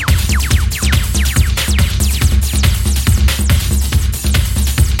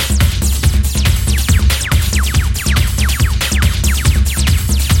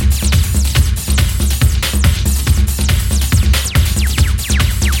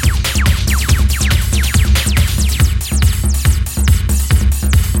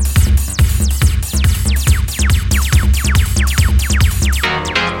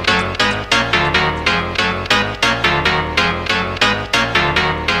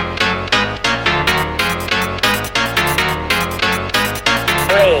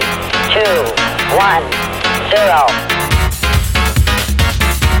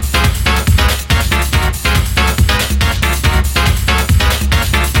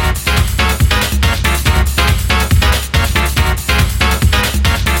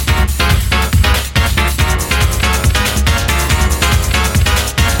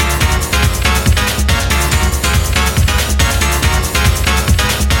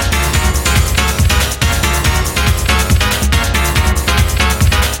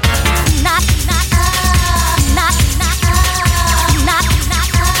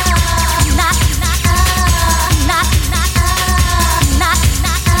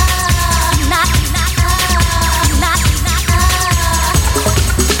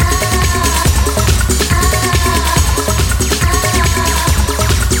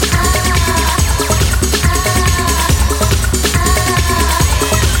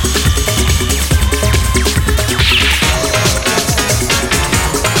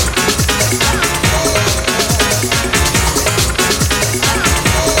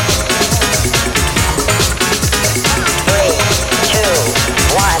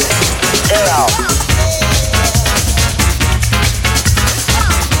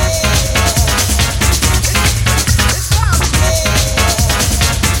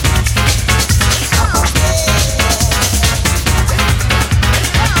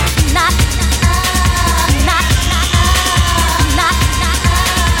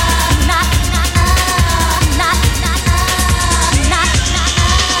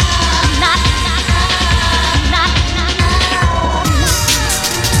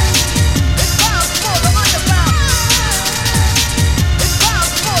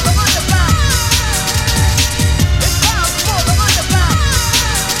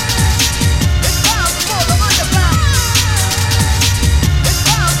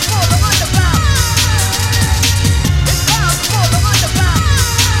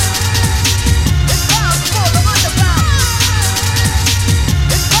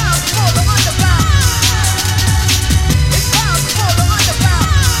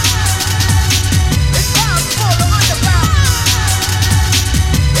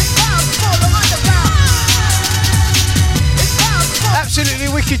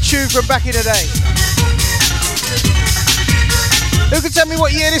 From back in the day. Who can tell me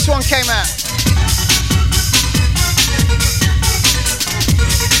what year this one came out?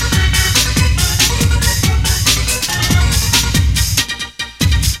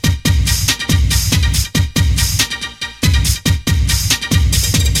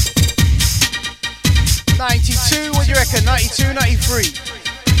 '92, what do you reckon? 92, 93?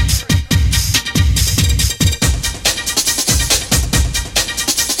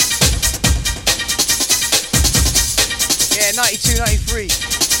 Yeah, 92, 93.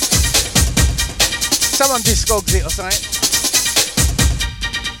 Someone discogs it or something.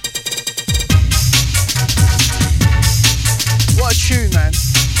 What a tune, man.